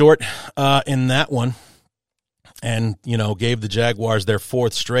just short in that one, and gave the Jaguars their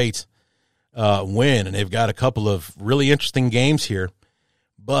 4th straight win, and they've got a couple of really interesting games here.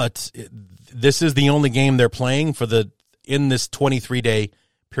 But this is the only game they're playing in this 23-day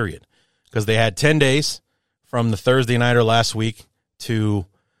period, because they had 10 days from the Thursday nighter last week to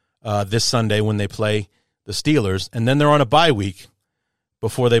this Sunday when they play the Steelers, and then they're on a bye week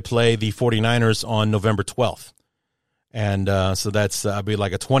before they play the 49ers on November 12th. And so that's be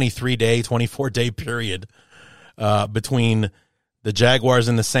like a 23-day, 24-day period between the Jaguars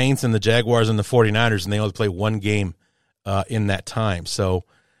and the Saints and the Jaguars and the 49ers, and they only play one game in that time. So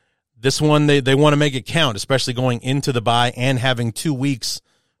this one, they want to make it count, especially going into the bye and having 2 weeks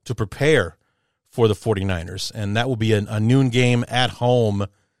to prepare for the 49ers. And that will be a noon game at home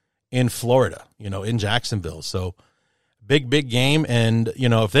in Florida, in Jacksonville. So big game. And,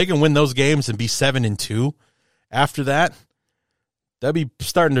 if they can win those games and be 7-2 after that, that'd be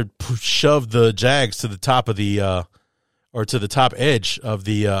starting to shove the Jags to the top of the or to the top edge of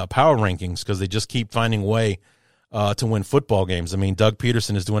the power rankings, because they just keep finding a way to win football games. I mean, Doug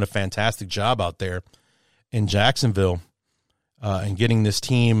Peterson is doing a fantastic job out there in Jacksonville and getting this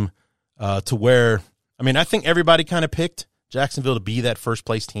team to where, I think everybody kind of picked Jacksonville to be that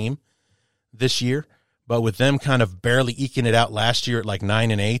first-place team this year, but with them kind of barely eking it out last year at like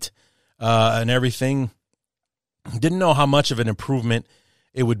 9-8 and everything, didn't know how much of an improvement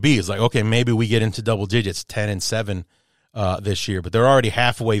it would be. It's like, okay, maybe we get into double digits, 10-7 this year, but they're already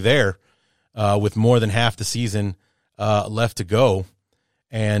halfway there with more than half the season left to go.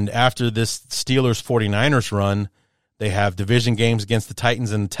 And after this Steelers 49ers run, they have division games against the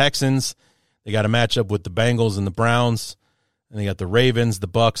Titans and the Texans. They got a matchup with the Bengals and the Browns, and they got the Ravens, the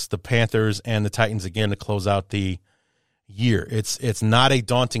Bucks, the Panthers, and the Titans again to close out the year. It's not a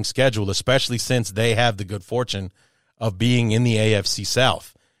daunting schedule, especially since they have the good fortune of being in the AFC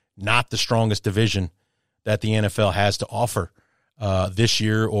South, not the strongest division that the NFL has to offer this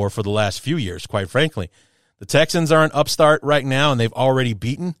year or for the last few years, quite frankly. The Texans are an upstart right now, and they've already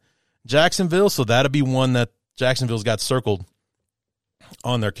beaten Jacksonville, so that'll be one that Jacksonville's got circled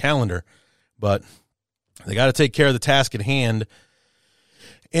on their calendar. But they got to take care of the task at hand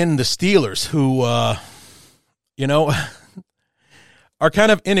in the Steelers, who, are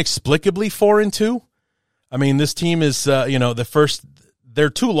kind of inexplicably 4-2. I mean, this team is, their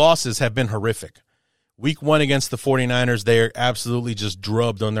 2 losses have been horrific. Week 1 against the 49ers, they are absolutely just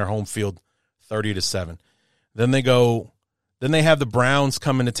drubbed on their home field, 30-7. Then they have the Browns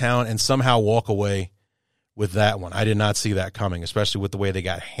come into town and somehow walk away with that one. I did not see that coming, especially with the way they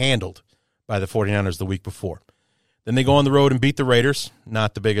got handled by the 49ers the week before. Then they go on the road and beat the Raiders,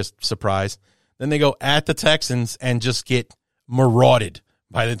 not the biggest surprise. Then they go at the Texans and just get marauded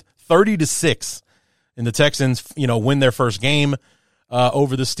by the 30-6 And the Texans, win their first game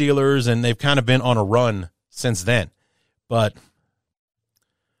over the Steelers, and they've kind of been on a run since then. But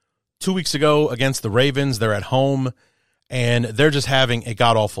 2 weeks ago against the Ravens, they're at home, and they're just having a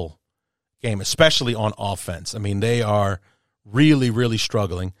god-awful game, especially on offense. I mean, they are really, really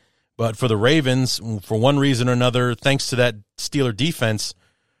struggling. But for the Ravens, for one reason or another, thanks to that Steeler defense,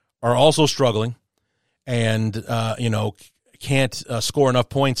 are also struggling and, can't score enough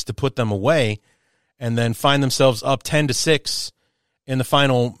points to put them away, and then find themselves up 10-6 in the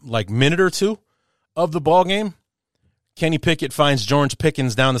final, minute or two of the ball game. Kenny Pickett finds George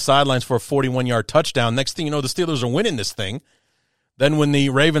Pickens down the sidelines for a 41-yard touchdown. Next thing you know, the Steelers are winning this thing. Then when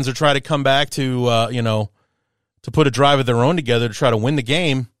the Ravens are trying to come back to, to put a drive of their own together to try to win the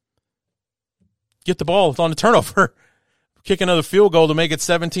game, get the ball on the turnover, kick another field goal to make it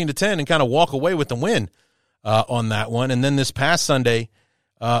 17-10 and kind of walk away with the win on that one. And then this past Sunday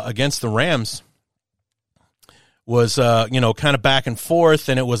against the Rams was, kind of back and forth,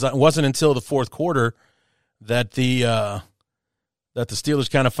 and it wasn't until the fourth quarter that the Steelers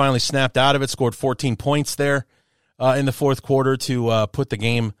kind of finally snapped out of it, scored 14 points there in the fourth quarter to put the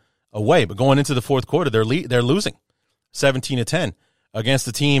game away. But going into the fourth quarter, they're losing 17-10 against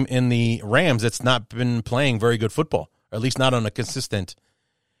the team in the Rams that's not been playing very good football, or at least not on a consistent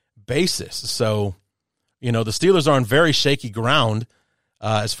basis. So, the Steelers are on very shaky ground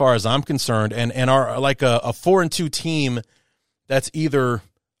as far as I'm concerned, and are like a 4-2 team that's either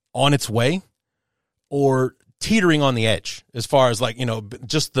on its way or teetering on the edge as far as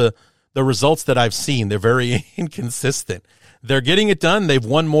just the results that I've seen. They're very inconsistent. They're getting it done. They've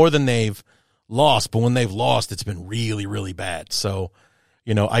won more than they've lost, but when they've lost, it's been really, really bad. So,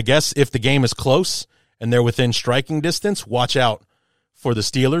 I guess if the game is close and they're within striking distance, watch out for the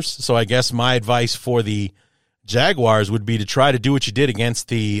Steelers. So I guess my advice for the Jaguars would be to try to do what you did against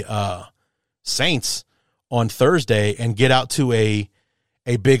the Saints on Thursday and get out to a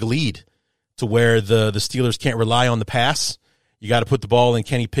big lead to where the Steelers can't rely on the pass. You got to put the ball in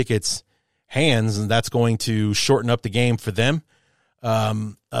Kenny Pickett's hands, and that's going to shorten up the game for them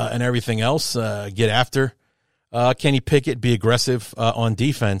and everything else. Get after Kenny Pickett, be aggressive on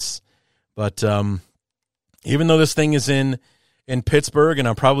defense. But even though this thing is in Pittsburgh, and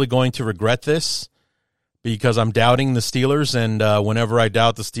I'm probably going to regret this because I'm doubting the Steelers, and whenever I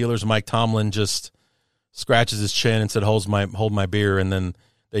doubt the Steelers, Mike Tomlin just scratches his chin and said, hold my beer, and then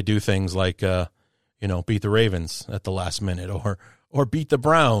they do things like, beat the Ravens at the last minute or beat the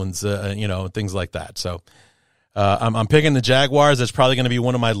Browns, things like that. So I'm picking the Jaguars. That's probably going to be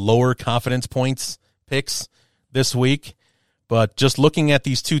one of my lower confidence points picks this week. But just looking at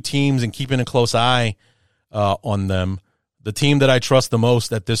these two teams and keeping a close eye on them, the team that I trust the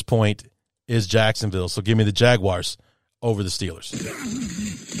most at this point is Jacksonville. So give me the Jaguars over the Steelers.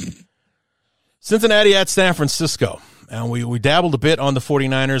 Cincinnati at San Francisco. And we dabbled a bit on the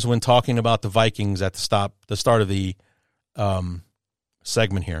 49ers when talking about the Vikings at the start of the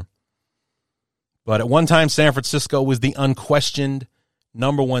segment here. But at one time, San Francisco was the unquestioned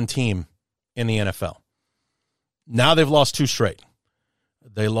number one team in the NFL. Now they've lost two straight.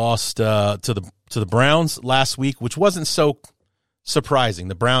 They lost to the Browns last week, which wasn't so surprising.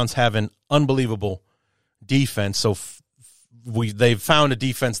 The Browns have an unbelievable defense, so they've found a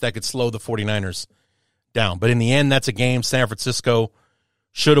defense that could slow the 49ers down. But in the end, that's a game San Francisco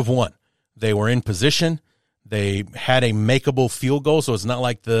should have won. They were in position. They had a makeable field goal, so it's not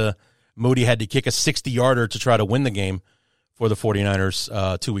like Moody had to kick a 60-yarder to try to win the game for the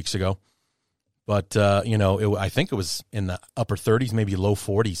 49ers 2 weeks ago. But, I think it was in the upper 30s, maybe low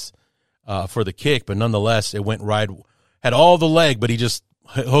 40s for the kick. But nonetheless, it went right, had all the leg, but he just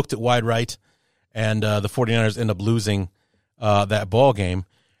hooked it wide right. And the 49ers end up losing that ball game.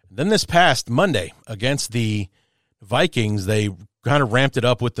 Then this past Monday against the Vikings, they kind of ramped it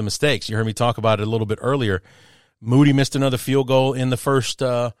up with the mistakes. You heard me talk about it a little bit earlier. Moody missed another field goal in the first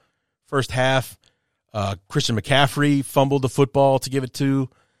half. Christian McCaffrey fumbled the football to give it to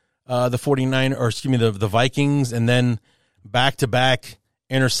the Vikings, and then back-to-back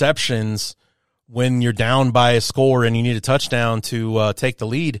interceptions when you're down by a score and you need a touchdown to take the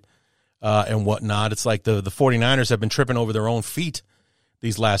lead and whatnot. It's like the 49ers have been tripping over their own feet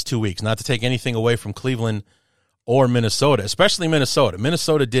these last 2 weeks, not to take anything away from Cleveland or Minnesota, especially Minnesota.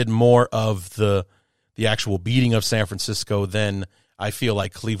 Minnesota did more of the actual beating of San Francisco than I feel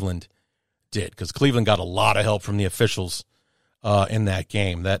like Cleveland did, because Cleveland got a lot of help from the officials in that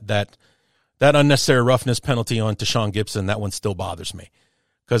game. That unnecessary roughness penalty on Deshaun Gibson, that one still bothers me,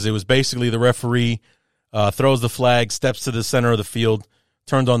 because it was basically the referee throws the flag, steps to the center of the field,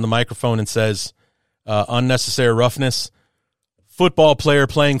 turns on the microphone and says, unnecessary roughness, football player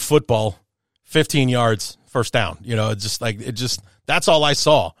playing football, 15 yards, first down. That's all I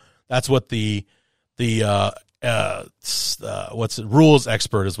saw. That's what the rules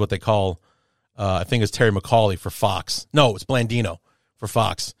expert is what they call. I think it's Terry McCauley for Fox. No, it's Blandino for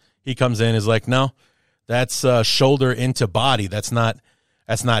Fox. He comes in, is like, no, that's shoulder into body. That's not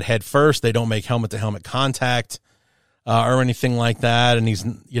head first. They don't make helmet to helmet contact or anything like that. And he's,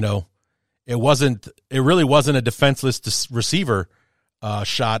 it really wasn't a defenseless receiver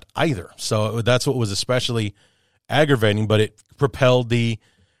shot either. So that's what was especially aggravating, but it propelled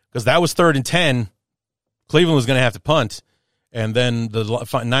because that was 3rd and 10. Cleveland was going to have to punt, and then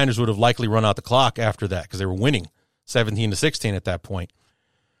the Niners would have likely run out the clock after that because they were winning 17-16 at that point.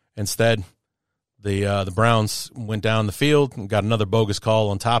 Instead, the Browns went down the field and got another bogus call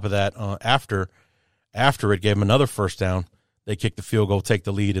on top of that after it gave them another first down. They kicked the field goal, take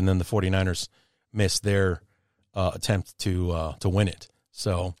the lead, and then the 49ers missed their attempt to win it.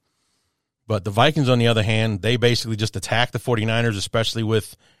 So, but the Vikings, on the other hand, they basically just attacked the 49ers, especially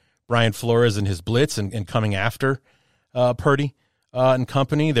with Brian Flores and his blitz and coming after Purdy and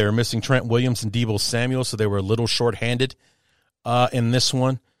company. They were missing Trent Williams and Deebo Samuel, so they were a little shorthanded in this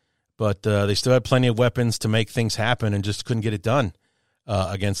one. But they still had plenty of weapons to make things happen and just couldn't get it done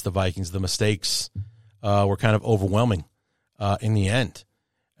against the Vikings. The mistakes were kind of overwhelming in the end.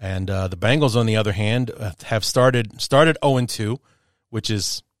 And the Bengals, on the other hand, have started 0-2, which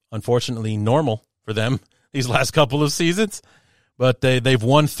is unfortunately normal for them these last couple of seasons. But they've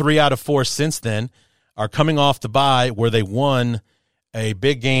won 3 out of 4 since then, are coming off the bye where they won a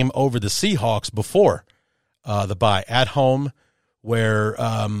big game over the Seahawks before the bye at home where,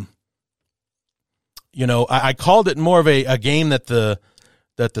 I called it more of a game that the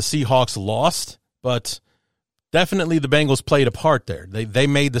Seahawks lost, but definitely the Bengals played a part there. They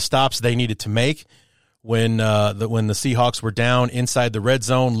made the stops they needed to make when the Seahawks were down inside the red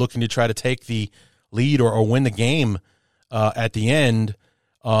zone looking to try to take the lead or win the game. At the end,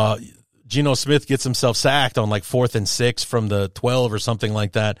 Geno Smith gets himself sacked on like 4th and 6 from the 12 or something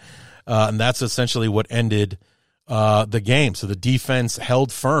like that. And that's essentially what ended the game. So the defense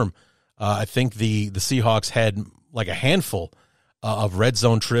held firm. I think the Seahawks had like a handful of red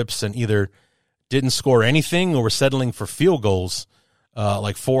zone trips and either didn't score anything or were settling for field goals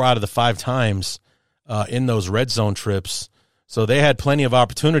like 4 out of the 5 times in those red zone trips. So they had plenty of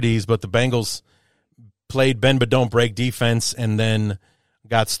opportunities, but the Bengals played bend but don't break defense and then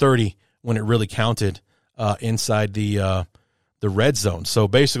got sturdy when it really counted inside the red zone. So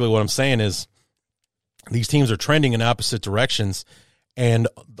basically what I'm saying is these teams are trending in opposite directions, and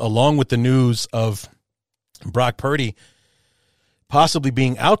along with the news of Brock Purdy possibly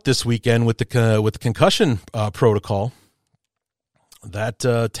being out this weekend with the concussion protocol,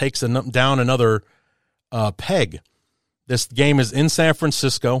 that takes down another peg. This game is in San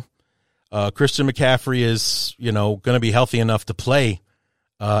Francisco. Christian McCaffrey is, going to be healthy enough to play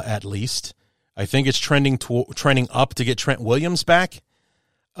at least. I think it's trending up to get Trent Williams back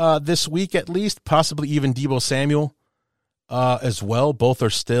this week at least, possibly even Deebo Samuel as well. Both are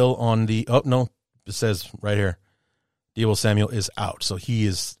still on the – oh, no, it says right here, Deebo Samuel is out, so he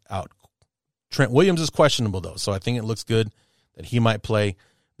is out. Trent Williams is questionable, though, so I think it looks good that he might play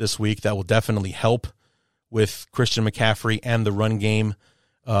this week. That will definitely help with Christian McCaffrey and the run game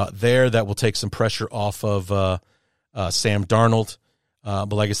there. That will take some pressure off of Sam Darnold.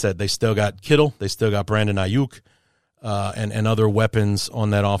 But like I said, they still got Kittle. They still got Brandon Ayuk and other weapons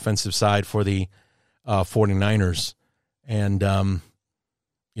on that offensive side for the 49ers. And,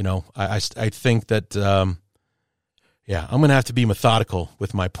 I think that, I'm going to have to be methodical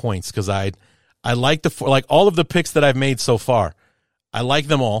with my points because I like all of the picks that I've made so far. I like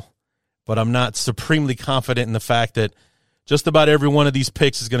them all, but I'm not supremely confident in the fact that just about every one of these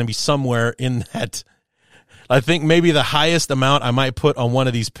picks is going to be somewhere in that. I think maybe the highest amount I might put on one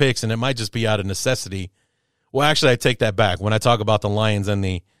of these picks, and it might just be out of necessity. Well, actually, I take that back. When I talk about the Lions and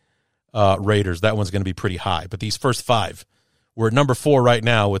the Raiders, that one's going to be pretty high. But these first 5, we're at number 4 right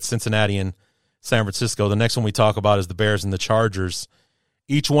now with Cincinnati and San Francisco. The next one we talk about is the Bears and the Chargers.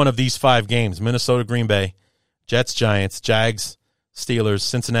 Each one of these 5 games, Minnesota, Green Bay, Jets, Giants, Jags, Steelers,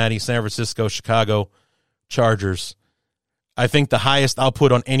 Cincinnati, San Francisco, Chicago, Chargers. I think the highest I'll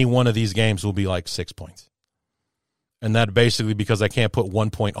put on any one of these games will be like 6 points. And that basically because I can't put 1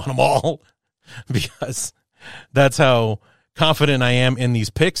 point on them all because that's how confident I am in these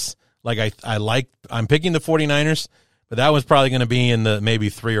picks. Like I'm picking the 49ers, but that one's probably going to be in the maybe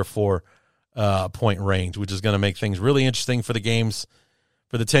 3 or 4 point range, which is going to make things really interesting for the games.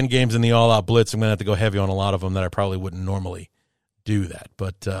 For the 10 games in the all-out blitz, I'm going to have to go heavy on a lot of them that I probably wouldn't normally do that.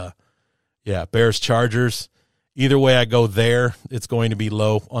 But, Bears, Chargers, either way I go there, it's going to be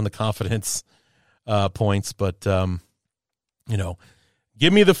low on the confidence points. But, give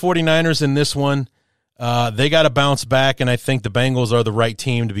me the 49ers in this one. They got to bounce back, and I think the Bengals are the right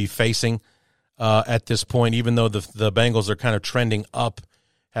team to be facing at this point, even though the Bengals are kind of trending up,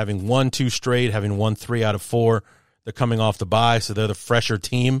 having won 2 straight, having won 3 out of 4. They're coming off the bye, so they're the fresher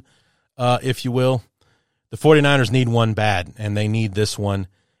team, if you will. The 49ers need one bad, and they need this one.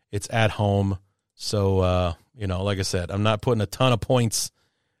 It's at home. So, like I said, I'm not putting a ton of points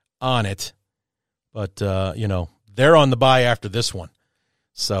on it. But, they're on the bye after this one.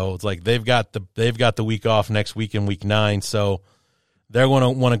 So it's like they've got the week off next week in week 9. So they're going to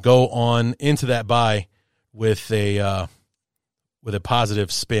want to go on into that bye with a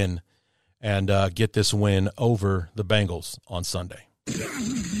positive spin and get this win over the Bengals on Sunday.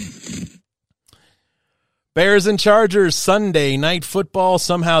 Bears and Chargers, Sunday Night Football.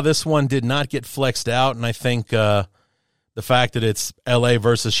 Somehow this one did not get flexed out, and I think the fact that it's L.A.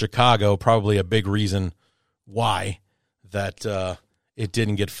 versus Chicago, probably a big reason why that it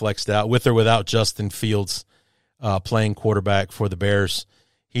didn't get flexed out, with or without Justin Fields playing quarterback for the Bears.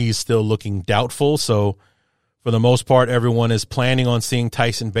 He's still looking doubtful, so for the most part, everyone is planning on seeing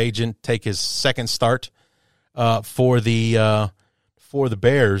Tyson Bagent take his second start for the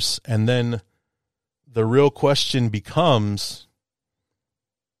Bears, and then the real question becomes,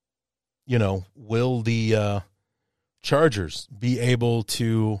 will the Chargers be able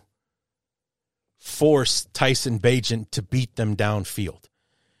to force Tyson Bagent to beat them downfield?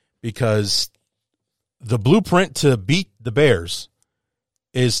 Because the blueprint to beat the Bears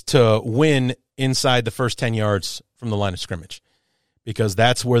is to win inside the first 10 yards from the line of scrimmage, because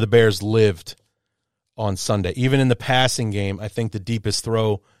that's where the Bears lived on Sunday. Even in the passing game, I think the deepest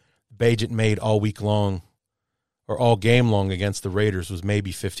throw Bagent made all week long or all game long against the Raiders was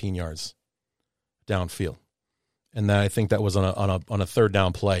maybe 15 yards downfield. And I think that was on a third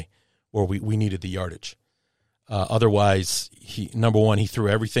down play where we needed the yardage. Otherwise, he threw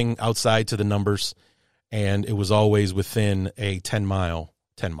everything outside to the numbers, and it was always within a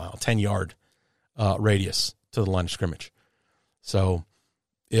 10-yard radius to the line of scrimmage. So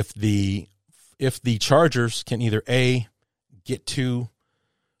if the Chargers can either get to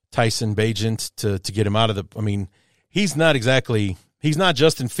Tyson Bagent to get him out of the, he's not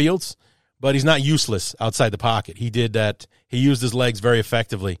Justin Fields, but he's not useless outside the pocket. He did that. He used his legs very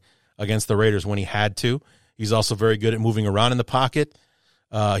effectively against the Raiders when he had to. He's also very good at moving around in the pocket.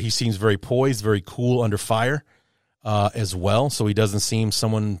 He seems very poised, very cool under fire as well. So he doesn't seem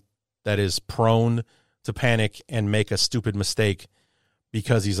someone that is prone to panic and make a stupid mistake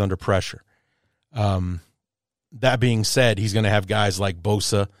because he's under pressure. That being said, he's going to have guys like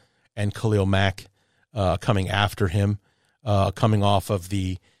Bosa and Khalil Mack coming after him, coming off of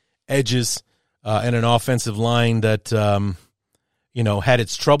the edges, and an offensive line that, had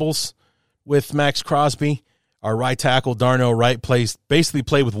its troubles with Max Crosby. Our right tackle, Darnell Wright, basically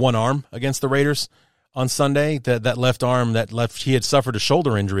played with one arm against the Raiders on Sunday. That left arm, he had suffered a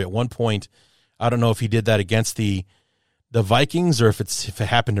shoulder injury at one point. I don't know if he did that against the Vikings or if it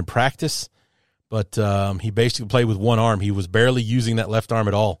happened in practice, but he basically played with one arm. He was barely using that left arm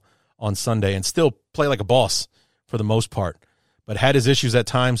at all on Sunday and still played like a boss for the most part, but had his issues at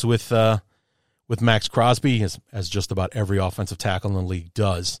times with Max Crosby, as just about every offensive tackle in the league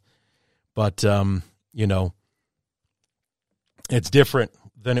does. But, it's different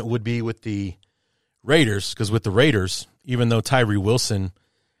than it would be with the Raiders, because with the Raiders, even though Tyree Wilson,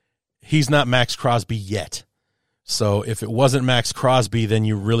 he's not Max Crosby yet. So if it wasn't Max Crosby, then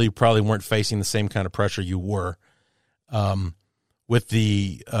you really probably weren't facing the same kind of pressure you were. With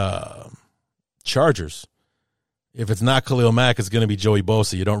the Chargers, if it's not Khalil Mack, it's going to be Joey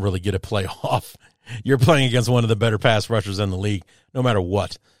Bosa. You don't really get a play off. You're playing against one of the better pass rushers in the league, no matter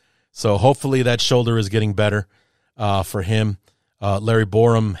what. So hopefully that shoulder is getting better for him. Larry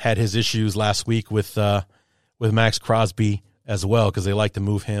Borum had his issues last week with Max Crosby as well, because they like to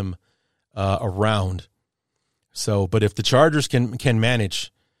move him around. So, but if the Chargers can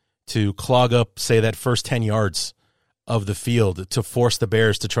manage to clog up, say, that first 10 yards of the field to force the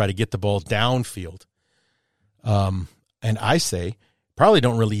Bears to try to get the ball downfield, and I say probably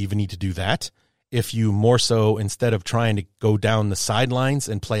don't really even need to do that. If you more so, instead of trying to go down the sidelines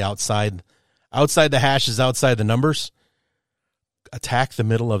and play outside the hashes, outside the numbers, attack the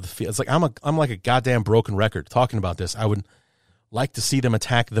middle of the field. It's like I'm like a goddamn broken record talking about this. I would like to see them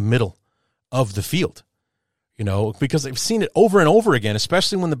attack the middle of the field, because I've seen it over and over again,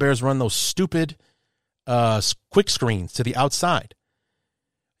 especially when the Bears run those stupid quick screens to the outside.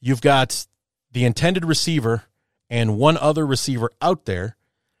 You've got the intended receiver and one other receiver out there.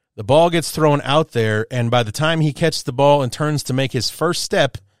 The ball gets thrown out there, and by the time he catches the ball and turns to make his first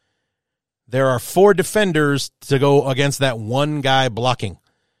step, there are 4 defenders to go against that one guy blocking.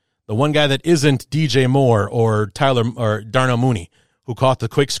 The one guy that isn't DJ Moore or Darnell Mooney, who caught the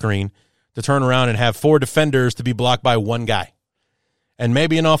quick screen, to turn around and have 4 defenders to be blocked by one guy. And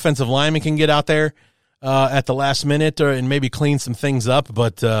maybe an offensive lineman can get out there at the last minute and maybe clean some things up,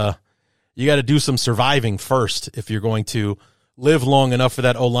 but you got to do some surviving first if you're going to live long enough for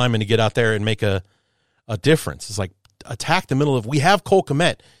that O-lineman to get out there and make a difference. It's like attack the middle of – we have Cole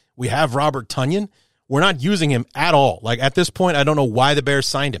Kmet. We have Robert Tonyan. We're not using him at all. Like at this point, I don't know why the Bears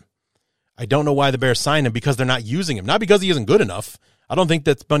signed him. Because they're not using him. Not because he isn't good enough. I don't think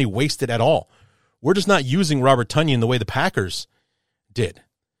that's money wasted at all. We're just not using Robert Tonyan the way the Packers did.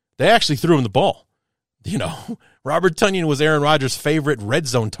 They actually threw him the ball. You know, Robert Tonyan was Aaron Rodgers' favorite red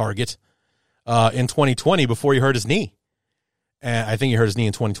zone target in 2020 before he hurt his knee. And I think he hurt his knee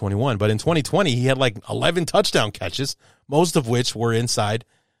in 2021. But in 2020, he had like 11 touchdown catches, most of which were inside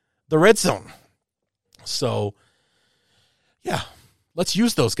the red zone. So, yeah, let's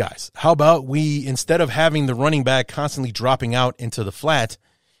use those guys. How about we, instead of having the running back constantly dropping out into the flat,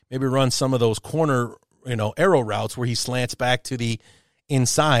 maybe run some of those corner, arrow routes where he slants back to the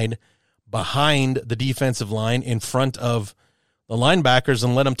inside behind the defensive line in front of the linebackers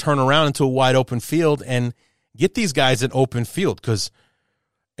and let them turn around into a wide open field and get these guys an open field. Because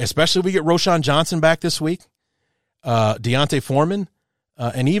especially if we get Roschon Johnson back this week, Deontay Foreman,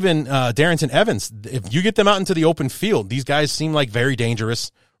 and even Darrynton Evans, if you get them out into the open field, these guys seem like very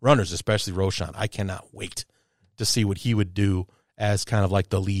dangerous runners, especially Roschon. I cannot wait to see what he would do as kind of like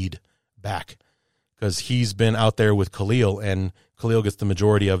the lead back, because he's been out there with Khalil, and Khalil gets the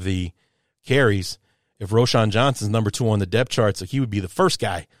majority of the carries. If Roschon Johnson's number 2 on the depth chart, so he would be the first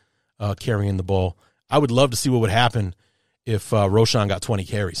guy carrying the ball. I would love to see what would happen if Roschon got 20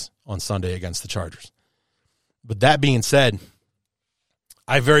 carries on Sunday against the Chargers. But that being said,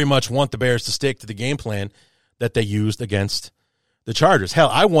 I very much want the Bears to stick to the game plan that they used against the Chargers. Hell,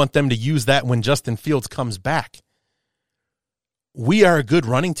 I want them to use that when Justin Fields comes back. We are a good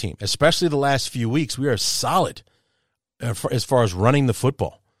running team, especially the last few weeks. We are solid as far as running the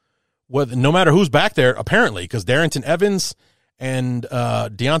football. No matter who's back there, apparently, because Darrynton Evans and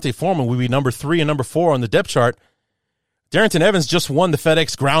Deontay Foreman will be number 3 and number 4 on the depth chart. Darrynton Evans just won the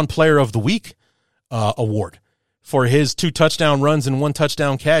FedEx Ground Player of the Week award for his 2 touchdown runs and 1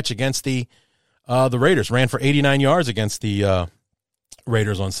 touchdown catch against the Raiders. Ran for 89 yards against the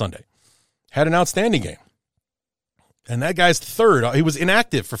Raiders on Sunday. Had an outstanding game. And that guy's 3rd. He was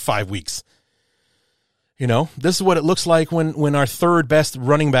inactive for 5 weeks. This is what it looks like when our 3rd best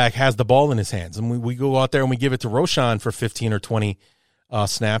running back has the ball in his hands. And we go out there and we give it to Roschon for 15 or 20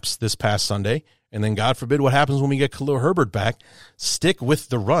 snaps this past Sunday. And then, God forbid, what happens when we get Khalil Herbert back? Stick with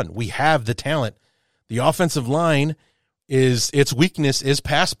the run. We have the talent. The offensive line, its weakness is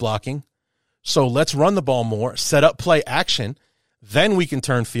pass blocking. So let's run the ball more, set up play action. Then we can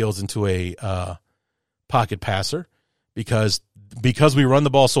turn Fields into a pocket passer because we run the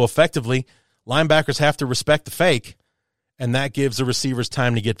ball so effectively. Linebackers have to respect the fake, and that gives the receivers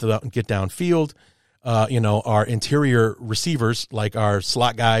time to get downfield. Our interior receivers, like our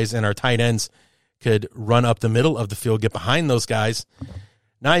slot guys and our tight ends, could run up the middle of the field, get behind those guys.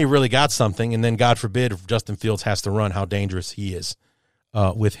 Now you really got something, and then, God forbid, if Justin Fields has to run, how dangerous he is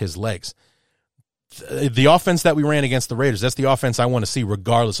with his legs. The offense that we ran against the Raiders, that's the offense I want to see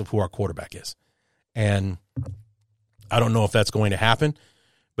regardless of who our quarterback is. And I don't know if that's going to happen.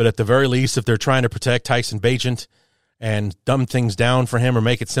 But at the very least, if they're trying to protect Tyson Bagent and dumb things down for him or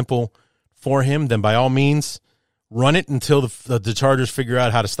make it simple for him, then by all means, run it until the Chargers figure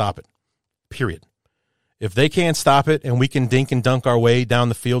out how to stop it, period. If they can't stop it and we can dink and dunk our way down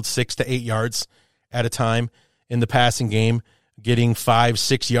the field 6 to 8 yards at a time in the passing game, getting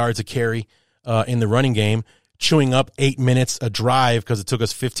 5-6 yards a carry in the running game, chewing up 8 minutes a drive because it took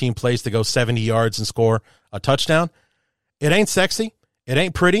us 15 plays to go 70 yards and score a touchdown, it ain't sexy. It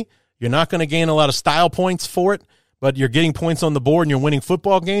ain't pretty. You're not going to gain a lot of style points for it, but you're getting points on the board and you're winning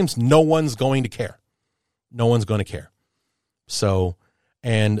football games. No one's going to care. No one's going to care. So,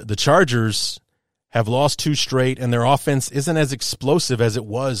 and the Chargers have lost 2 straight, and their offense isn't as explosive as it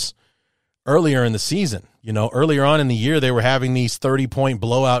was earlier in the season. Earlier on in the year, they were having these 30-point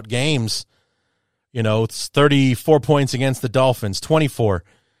blowout games. It's 34 points against the Dolphins, 24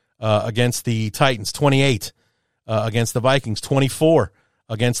 against the Titans, 28 against the Vikings, 24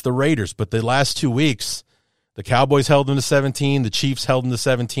 against the Raiders. But the last 2 weeks, the Cowboys held them to 17. The Chiefs held them to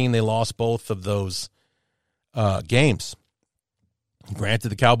 17. They lost both of those games. Granted,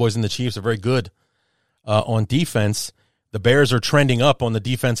 the Cowboys and the Chiefs are very good on defense. The Bears are trending up on the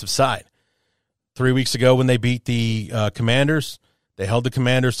defensive side. 3 weeks ago when they beat the Commanders, They held the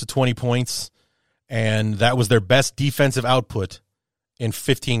Commanders to 20 points, and that was their best defensive output in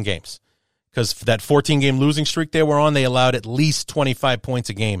 15 games. Because for that 14-game losing streak they were on, they allowed at least 25 points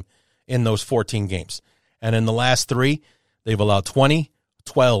a game in those 14 games. And in the last 3, they've allowed 20,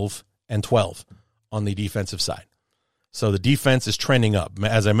 12, and 12 on the defensive side. So the defense is trending up.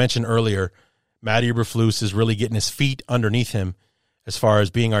 As I mentioned earlier, Matty Eberflus is really getting his feet underneath him as far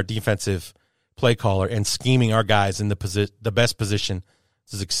as being our defensive play caller and scheming our guys in the best position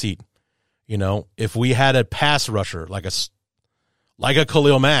to succeed. You know, if we had a pass rusher like a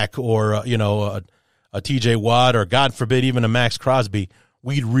Khalil Mack or a TJ Watt or, God forbid, even a Max Crosby,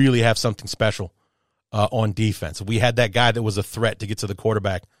 we'd really have something special on defense. If we had that guy that was a threat to get to the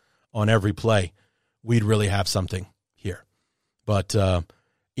quarterback on every play, we'd really have something here. But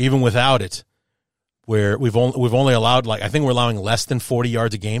even without it, where we've only allowed, I think we're allowing less than 40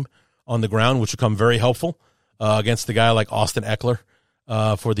 yards a game on the ground, which will come very helpful against a guy like Austin Eckler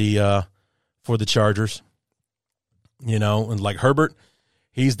for the Chargers. You know, and like Herbert,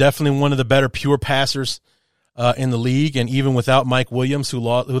 he's definitely one of the better pure passers in the league. And even without Mike Williams, who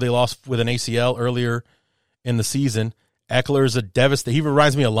they lost with an ACL earlier in the season, Eckler is a devastator. He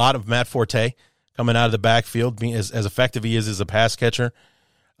reminds me a lot of Matt Forte coming out of the backfield, being as effective he is as a pass catcher.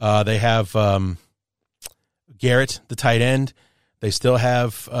 They have Garrett, the tight end. They still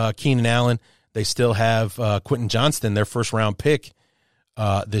have Keenan Allen. They still have Quentin Johnston, their first-round pick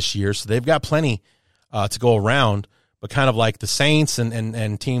this year. So they've got plenty to go around. But kind of like the Saints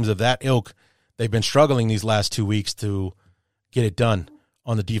and teams of that ilk, they've been struggling these last 2 weeks to get it done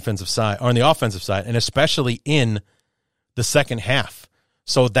on the defensive side, or on the offensive side, and especially in the second half.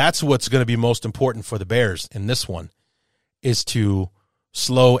 So that's what's going to be most important for the Bears in this one, is to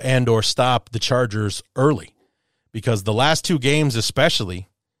slow and or stop the Chargers early. Because the last 2 games especially,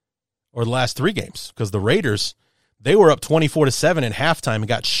 or the last 3 games, because the Raiders, they were up 24-7 at halftime and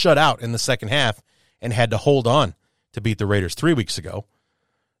got shut out in the second half and had to hold on to beat the Raiders 3 weeks ago.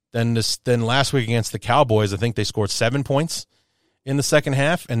 Then last week against the Cowboys, I think they scored 7 points in the second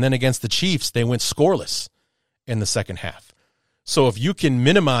half. And then against the Chiefs, they went scoreless in the second half. So if you can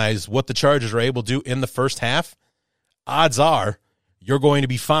minimize what the Chargers are able to do in the first half, odds are you're going to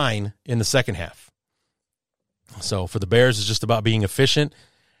be fine in the second half. So for the Bears, it's just about being efficient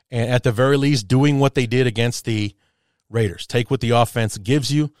and at the very least doing what they did against the Raiders. Take what the offense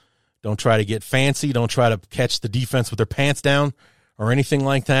gives you. Don't try to get fancy. Don't try to catch the defense with their pants down or anything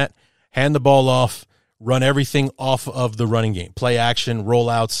like that. Hand the ball off. Run everything off of the running game. Play action,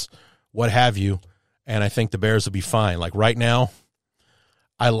 rollouts, what have you. And I think the Bears will be fine. Like right now,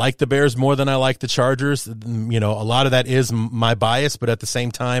 I like the Bears more than I like the Chargers. You know, a lot of that is my bias, but at the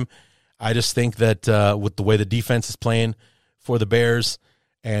same time, I just think that with the way the defense is playing for the Bears,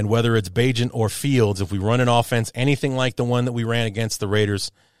 and whether it's Bagent or Fields, if we run an offense anything like the one that we ran against the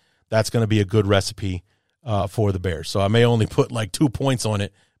Raiders, that's going to be a good recipe for the Bears. So I may only put 2 points on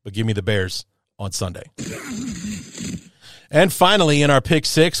it, but give me the Bears on Sunday. And finally, in our pick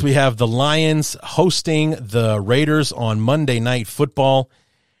 6, we have the Lions hosting the Raiders on Monday Night Football.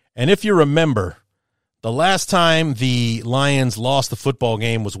 And if you remember, the last time the Lions lost the football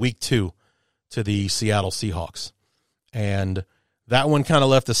game was week 2 to the Seattle Seahawks. And that one kind of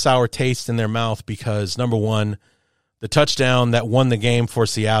left a sour taste in their mouth because, number one, the touchdown that won the game for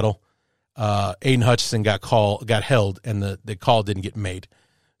Seattle, Aiden Hutchinson got held, and the call didn't get made.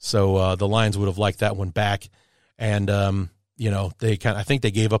 So the Lions would have liked that one back. And, I think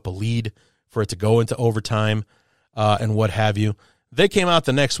they gave up a lead for it to go into overtime and what have you. They came out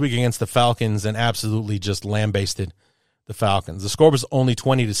the next week against the Falcons and absolutely just lambasted the Falcons. The score was only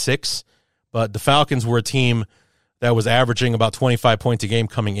 20-6, but the Falcons were a team that was averaging about 25 points a game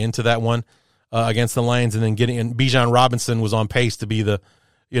coming into that one against the Lions, and then Bijan Robinson was on pace to be the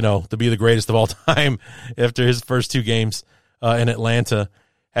greatest of all time after his first 2 games in Atlanta.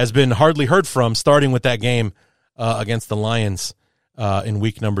 Has been hardly heard from, starting with that game against the Lions in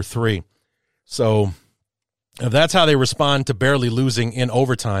week number 3. So if that's how they respond to barely losing in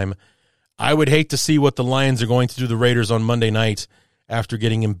overtime, I would hate to see what the Lions are going to do to the Raiders on Monday night after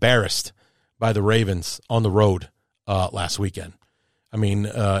getting embarrassed by the Ravens on the road last weekend. I mean,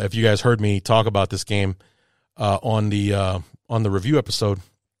 if you guys heard me talk about this game on the review episode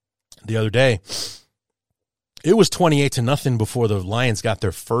the other day, it was 28-0 before the Lions got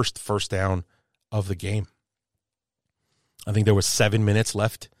their first down of the game. I think there was 7 minutes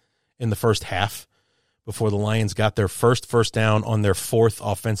left in the first half before the Lions got their first down on their 4th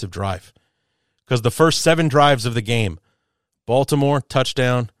offensive drive. Because the first 7 drives of the game, Baltimore,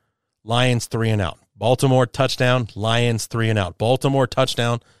 touchdown, Lions 3-and-out. Baltimore, touchdown, Lions 3-and-out. Baltimore,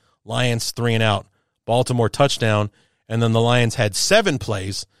 touchdown, Lions 3-and-out. Baltimore, touchdown, And then the Lions had 7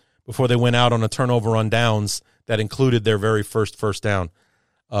 plays before they went out on a turnover on downs that included their very first down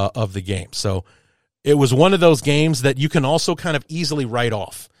of the game. So it was one of those games that you can also kind of easily write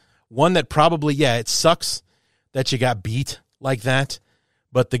off. One that probably, it sucks that you got beat like that,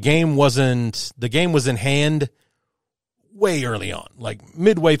 but the game was in hand way early on. Like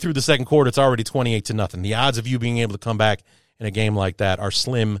midway through the second quarter, it's already 28-0. The odds of you being able to come back in a game like that are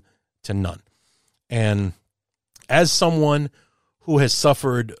slim to none. And as someone who has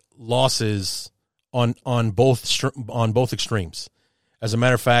suffered losses on both extremes, as a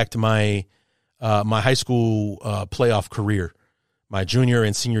matter of fact, my high school playoff career, my junior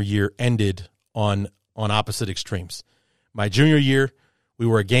and senior year ended on opposite extremes. My junior year, we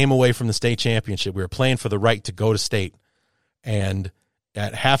were a game away from the state championship. We were playing for the right to go to state. And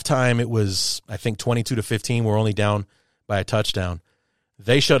at halftime, it was, I think, 22-15. We're only down by a touchdown.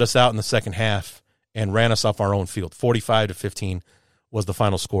 They shut us out in the second half and ran us off our own field. 45-15 was the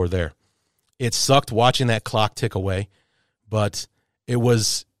final score there. It sucked watching that clock tick away, but it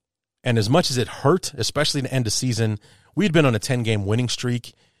was, and as much as it hurt, especially to end the season, we'd been on a 10-game winning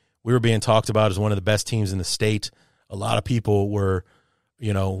streak. We were being talked about as one of the best teams in the state. A lot of people were,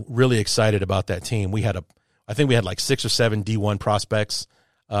 really excited about that team. I think we had like 6 or 7 D1 prospects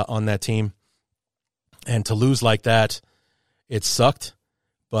on that team. And to lose like that, it sucked.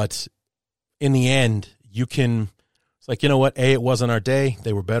 But in the end, it's like, you know what? It wasn't our day.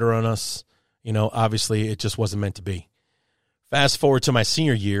 They were better on us. Obviously it just wasn't meant to be. Fast forward to my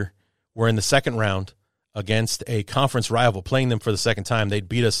senior year, we're in the second round against a conference rival, playing them for the second time. They'd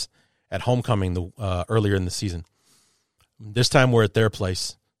beat us at homecoming earlier in the season. This time we're at their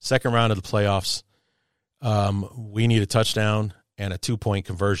place. Second round of the playoffs. We need a touchdown and a 2-point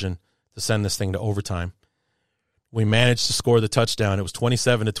conversion to send this thing to overtime. We managed to score the touchdown. It was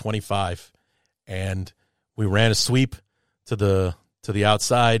 27-25, and we ran a sweep to the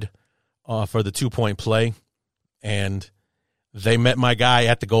outside for the 2-point play, and they met my guy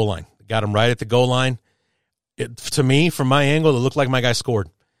at the goal line. Got him right at the goal line. To me, from my angle, it looked like my guy scored.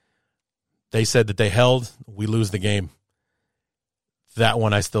 They said that they held. We lose the game. That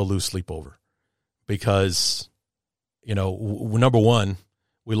one I still lose sleep over because, number one,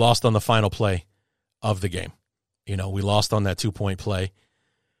 we lost on the final play of the game. We lost on that 2-point play,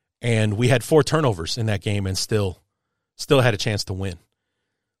 and we had 4 turnovers in that game and still had a chance to win.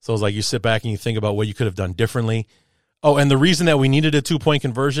 So it's like you sit back and you think about what you could have done differently. Oh, and the reason that we needed a 2-point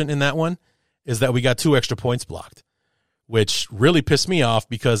conversion in that one is that we got 2 extra points blocked, which really pissed me off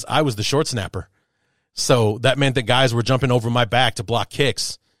because I was the short snapper. So that meant that guys were jumping over my back to block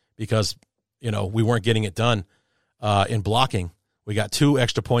kicks because, we weren't getting it done in blocking. We got 2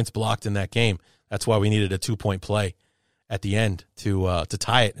 extra points blocked in that game. That's why we needed a 2-point play at the end to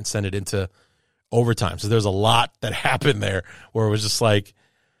tie it and send it into overtime. So there's a lot that happened there where it was just like,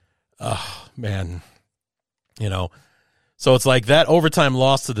 oh, man, So it's like that overtime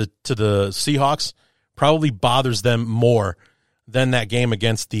loss to the Seahawks probably bothers them more than that game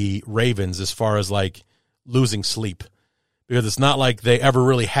against the Ravens as far as like losing sleep, because it's not like they ever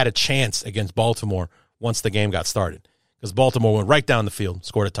really had a chance against Baltimore once the game got started, because Baltimore went right down the field,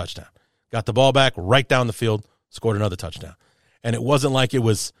 scored a touchdown, got the ball back right down the field, scored another touchdown. And it wasn't like it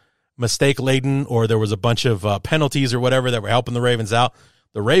was mistake laden or there was a bunch of penalties or whatever that were helping the Ravens out.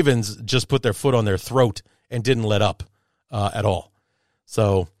 The Ravens just put their foot on their throat and didn't let up at all.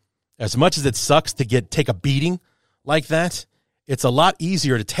 So as much as it sucks to take a beating like that, it's a lot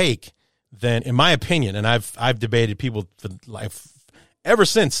easier to take than, in my opinion, and I've debated people for life ever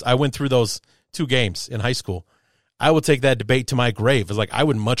since I went through those 2 games in high school. I will take that debate to my grave. It's like I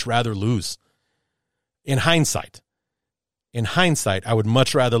would much rather lose. In hindsight, I would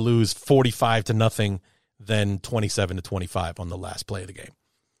much rather lose 45-0 than 27-25 on the last play of the game.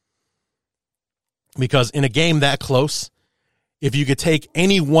 Because in a game that close, if you could take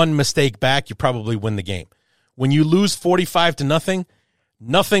any one mistake back, you probably win the game. When you lose 45-0,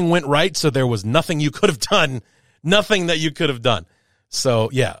 nothing went right, so there was nothing you could have done, nothing that you could have done. So,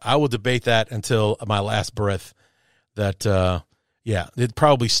 yeah, I will debate that until my last breath. That, it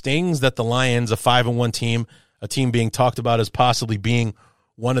probably stings that the Lions, a 5-1 team, a team being talked about as possibly being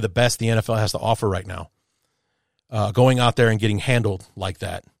one of the best the NFL has to offer right now, going out there and getting handled like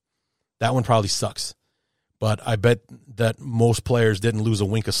that. That one probably sucks. But I bet that most players didn't lose a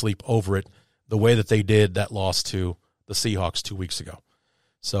wink of sleep over it the way that they did that loss to the Seahawks 2 weeks ago.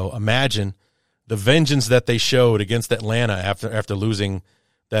 So imagine the vengeance that they showed against Atlanta after losing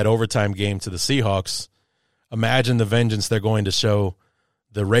that overtime game to the Seahawks. Imagine the vengeance they're going to show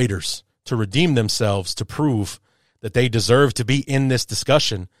the Raiders to redeem themselves, to prove that they deserve to be in this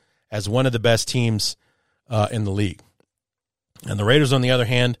discussion as one of the best teams in the league. And the Raiders, on the other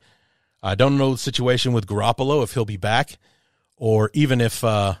hand, I don't know the situation with Garoppolo, if he'll be back, or even if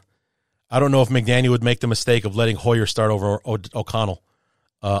I don't know if McDaniel would make the mistake of letting Hoyer start over O'Connell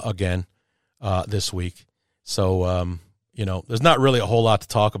again this week. So, there's not really a whole lot to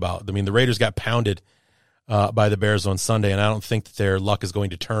talk about. I mean, the Raiders got pounded by the Bears on Sunday, and I don't think that their luck is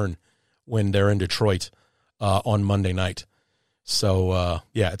going to turn when they're in Detroit on Monday night. So,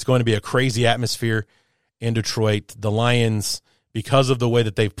 it's going to be a crazy atmosphere in Detroit. The Lions, because of the way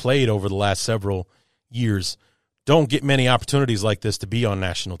that they've played over the last several years, don't get many opportunities like this to be on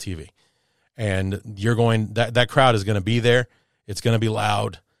national TV. And that crowd is going to be there. It's going to be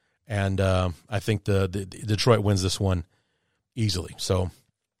loud. And I think the Detroit wins this one easily. So,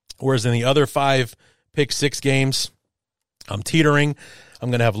 whereas in the other 5 pick 6 games, I'm teetering. I'm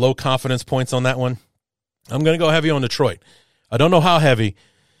going to have low confidence points on that one. I'm going to go heavy on Detroit. I don't know how heavy,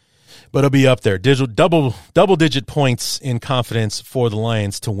 but it'll be up there. Double-digit points in confidence for the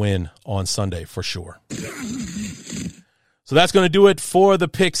Lions to win on Sunday for sure. So that's going to do it for the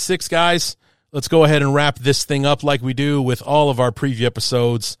Pick 6, guys. Let's go ahead and wrap this thing up like we do with all of our preview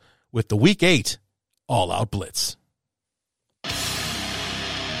episodes with the Week 8 All-Out Blitz.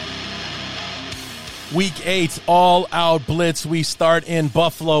 Week 8 All-Out Blitz. We start in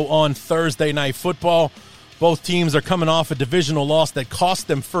Buffalo on Thursday Night Football. Both teams are coming off a divisional loss that cost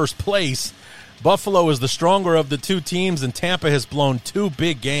them first place. Buffalo is the stronger of the two teams, and Tampa has blown 2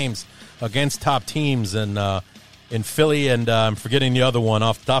 big games against top teams in Philly, and I'm forgetting the other one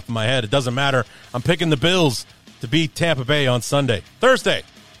off the top of my head. It doesn't matter. I'm picking the Bills to beat Tampa Bay on Thursday.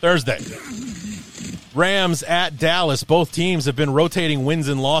 Rams at Dallas. Both teams have been rotating wins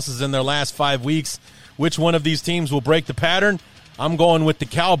and losses in their last 5 weeks. Which one of these teams will break the pattern? I'm going with the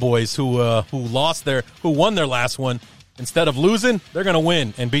Cowboys, who won their last one. Instead of losing, they're going to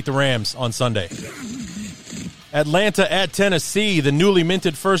win and beat the Rams on Sunday. Atlanta at Tennessee. The newly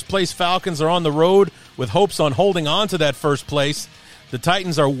minted first-place Falcons are on the road with hopes on holding on to that first place. The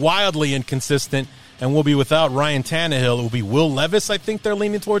Titans are wildly inconsistent and will be without Ryan Tannehill. It will be Will Levis, I think they're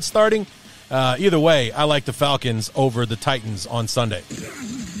leaning towards starting. Either way, I like the Falcons over the Titans on Sunday.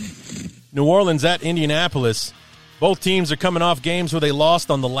 New Orleans at Indianapolis. Both teams are coming off games where they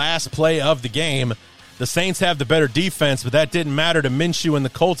lost on the last play of the game. The Saints have the better defense, but that didn't matter to Minshew and the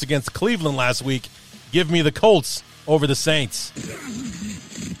Colts against Cleveland last week. Give me the Colts over the Saints.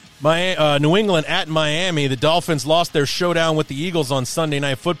 New England at Miami. The Dolphins lost their showdown with the Eagles on Sunday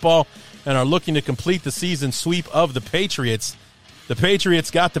Night Football and are looking to complete the season sweep of the Patriots. The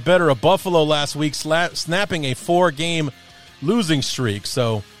Patriots got the better of Buffalo last week, snapping a 4-game losing streak.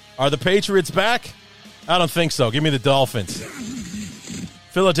 So, are the Patriots back? I don't think so. Give me the Dolphins.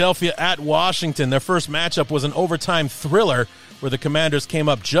 Philadelphia at Washington. Their first matchup was an overtime thriller where the Commanders came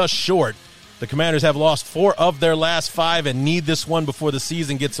up just short. The Commanders have lost 4 of their last 5 and need this one before the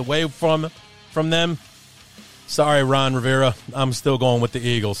season gets away from them. Sorry, Ron Rivera. I'm still going with the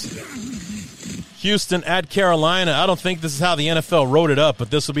Eagles. Houston at Carolina. I don't think this is how the NFL wrote it up, but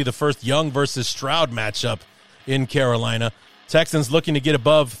this will be the first Young versus Stroud matchup in Carolina. Texans looking to get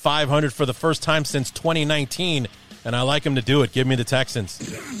above 500 for the first time since 2019, and I like them to do it. Give me the Texans.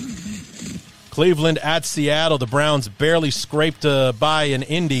 Cleveland at Seattle. The Browns barely scraped by in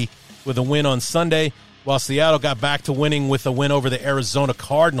Indy with a win on Sunday, while Seattle got back to winning with a win over the Arizona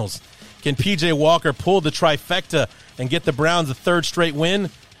Cardinals. Can P.J. Walker pull the trifecta and get the Browns a 3rd straight win?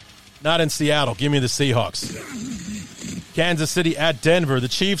 Not in Seattle. Give me the Seahawks. Kansas City at Denver. The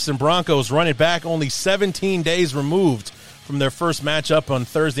Chiefs and Broncos run it back only 17 days removed from their first matchup on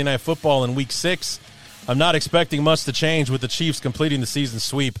Thursday Night Football in Week 6. I'm not expecting much to change with the Chiefs completing the season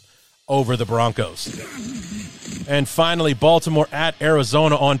sweep over the Broncos. And finally, Baltimore at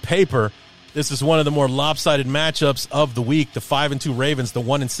Arizona. On paper, this is one of the more lopsided matchups of the week. The 5-2 Ravens, the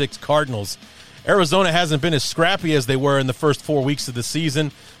 1-6 Cardinals. Arizona hasn't been as scrappy as they were in the first 4 weeks of the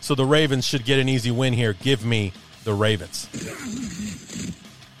season, so the Ravens should get an easy win here. Give me the Ravens.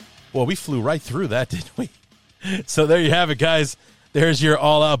 Well, we flew right through that, didn't we? So there you have it, guys. There's your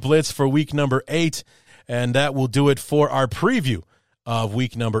all-out blitz for week number 8, and that will do it for our preview of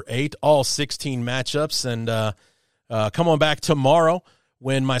week number 8, all 16 matchups. And come on back tomorrow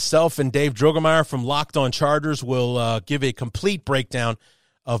when myself and Dave Drogemeyer from Locked On Chargers will give a complete breakdown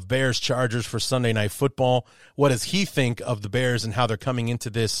of Bears-Chargers for Sunday Night Football. What does he think of the Bears and how they're coming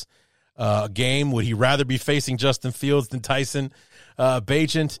into this game? Would he rather be facing Justin Fields than Tyson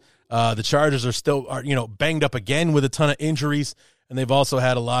Bagent? The Chargers are still banged up again with a ton of injuries, and they've also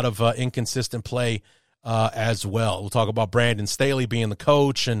had a lot of inconsistent play as well. We'll talk about Brandon Staley being the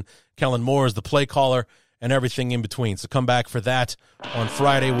coach and Kellen Moore as the play caller and everything in between. So come back for that on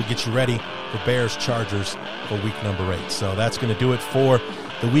Friday. We'll get you ready for Bears-Chargers for week number 8. So that's going to do it for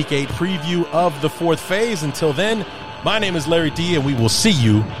the Week 8 preview of the fourth phase. Until then, my name is Larry D, and we will see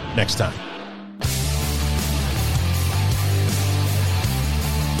you next time.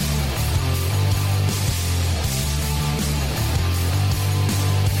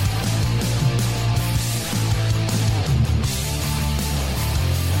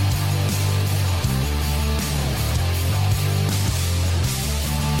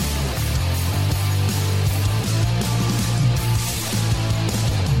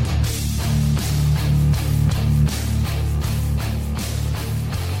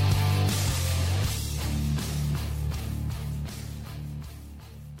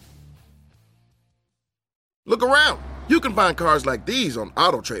 Look around. You can find cars like these on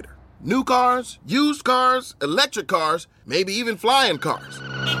AutoTrader. New cars, used cars, electric cars, maybe even flying cars.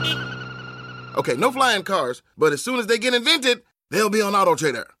 Okay, no flying cars, but as soon as they get invented, they'll be on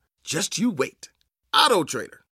AutoTrader. Just you wait. AutoTrader.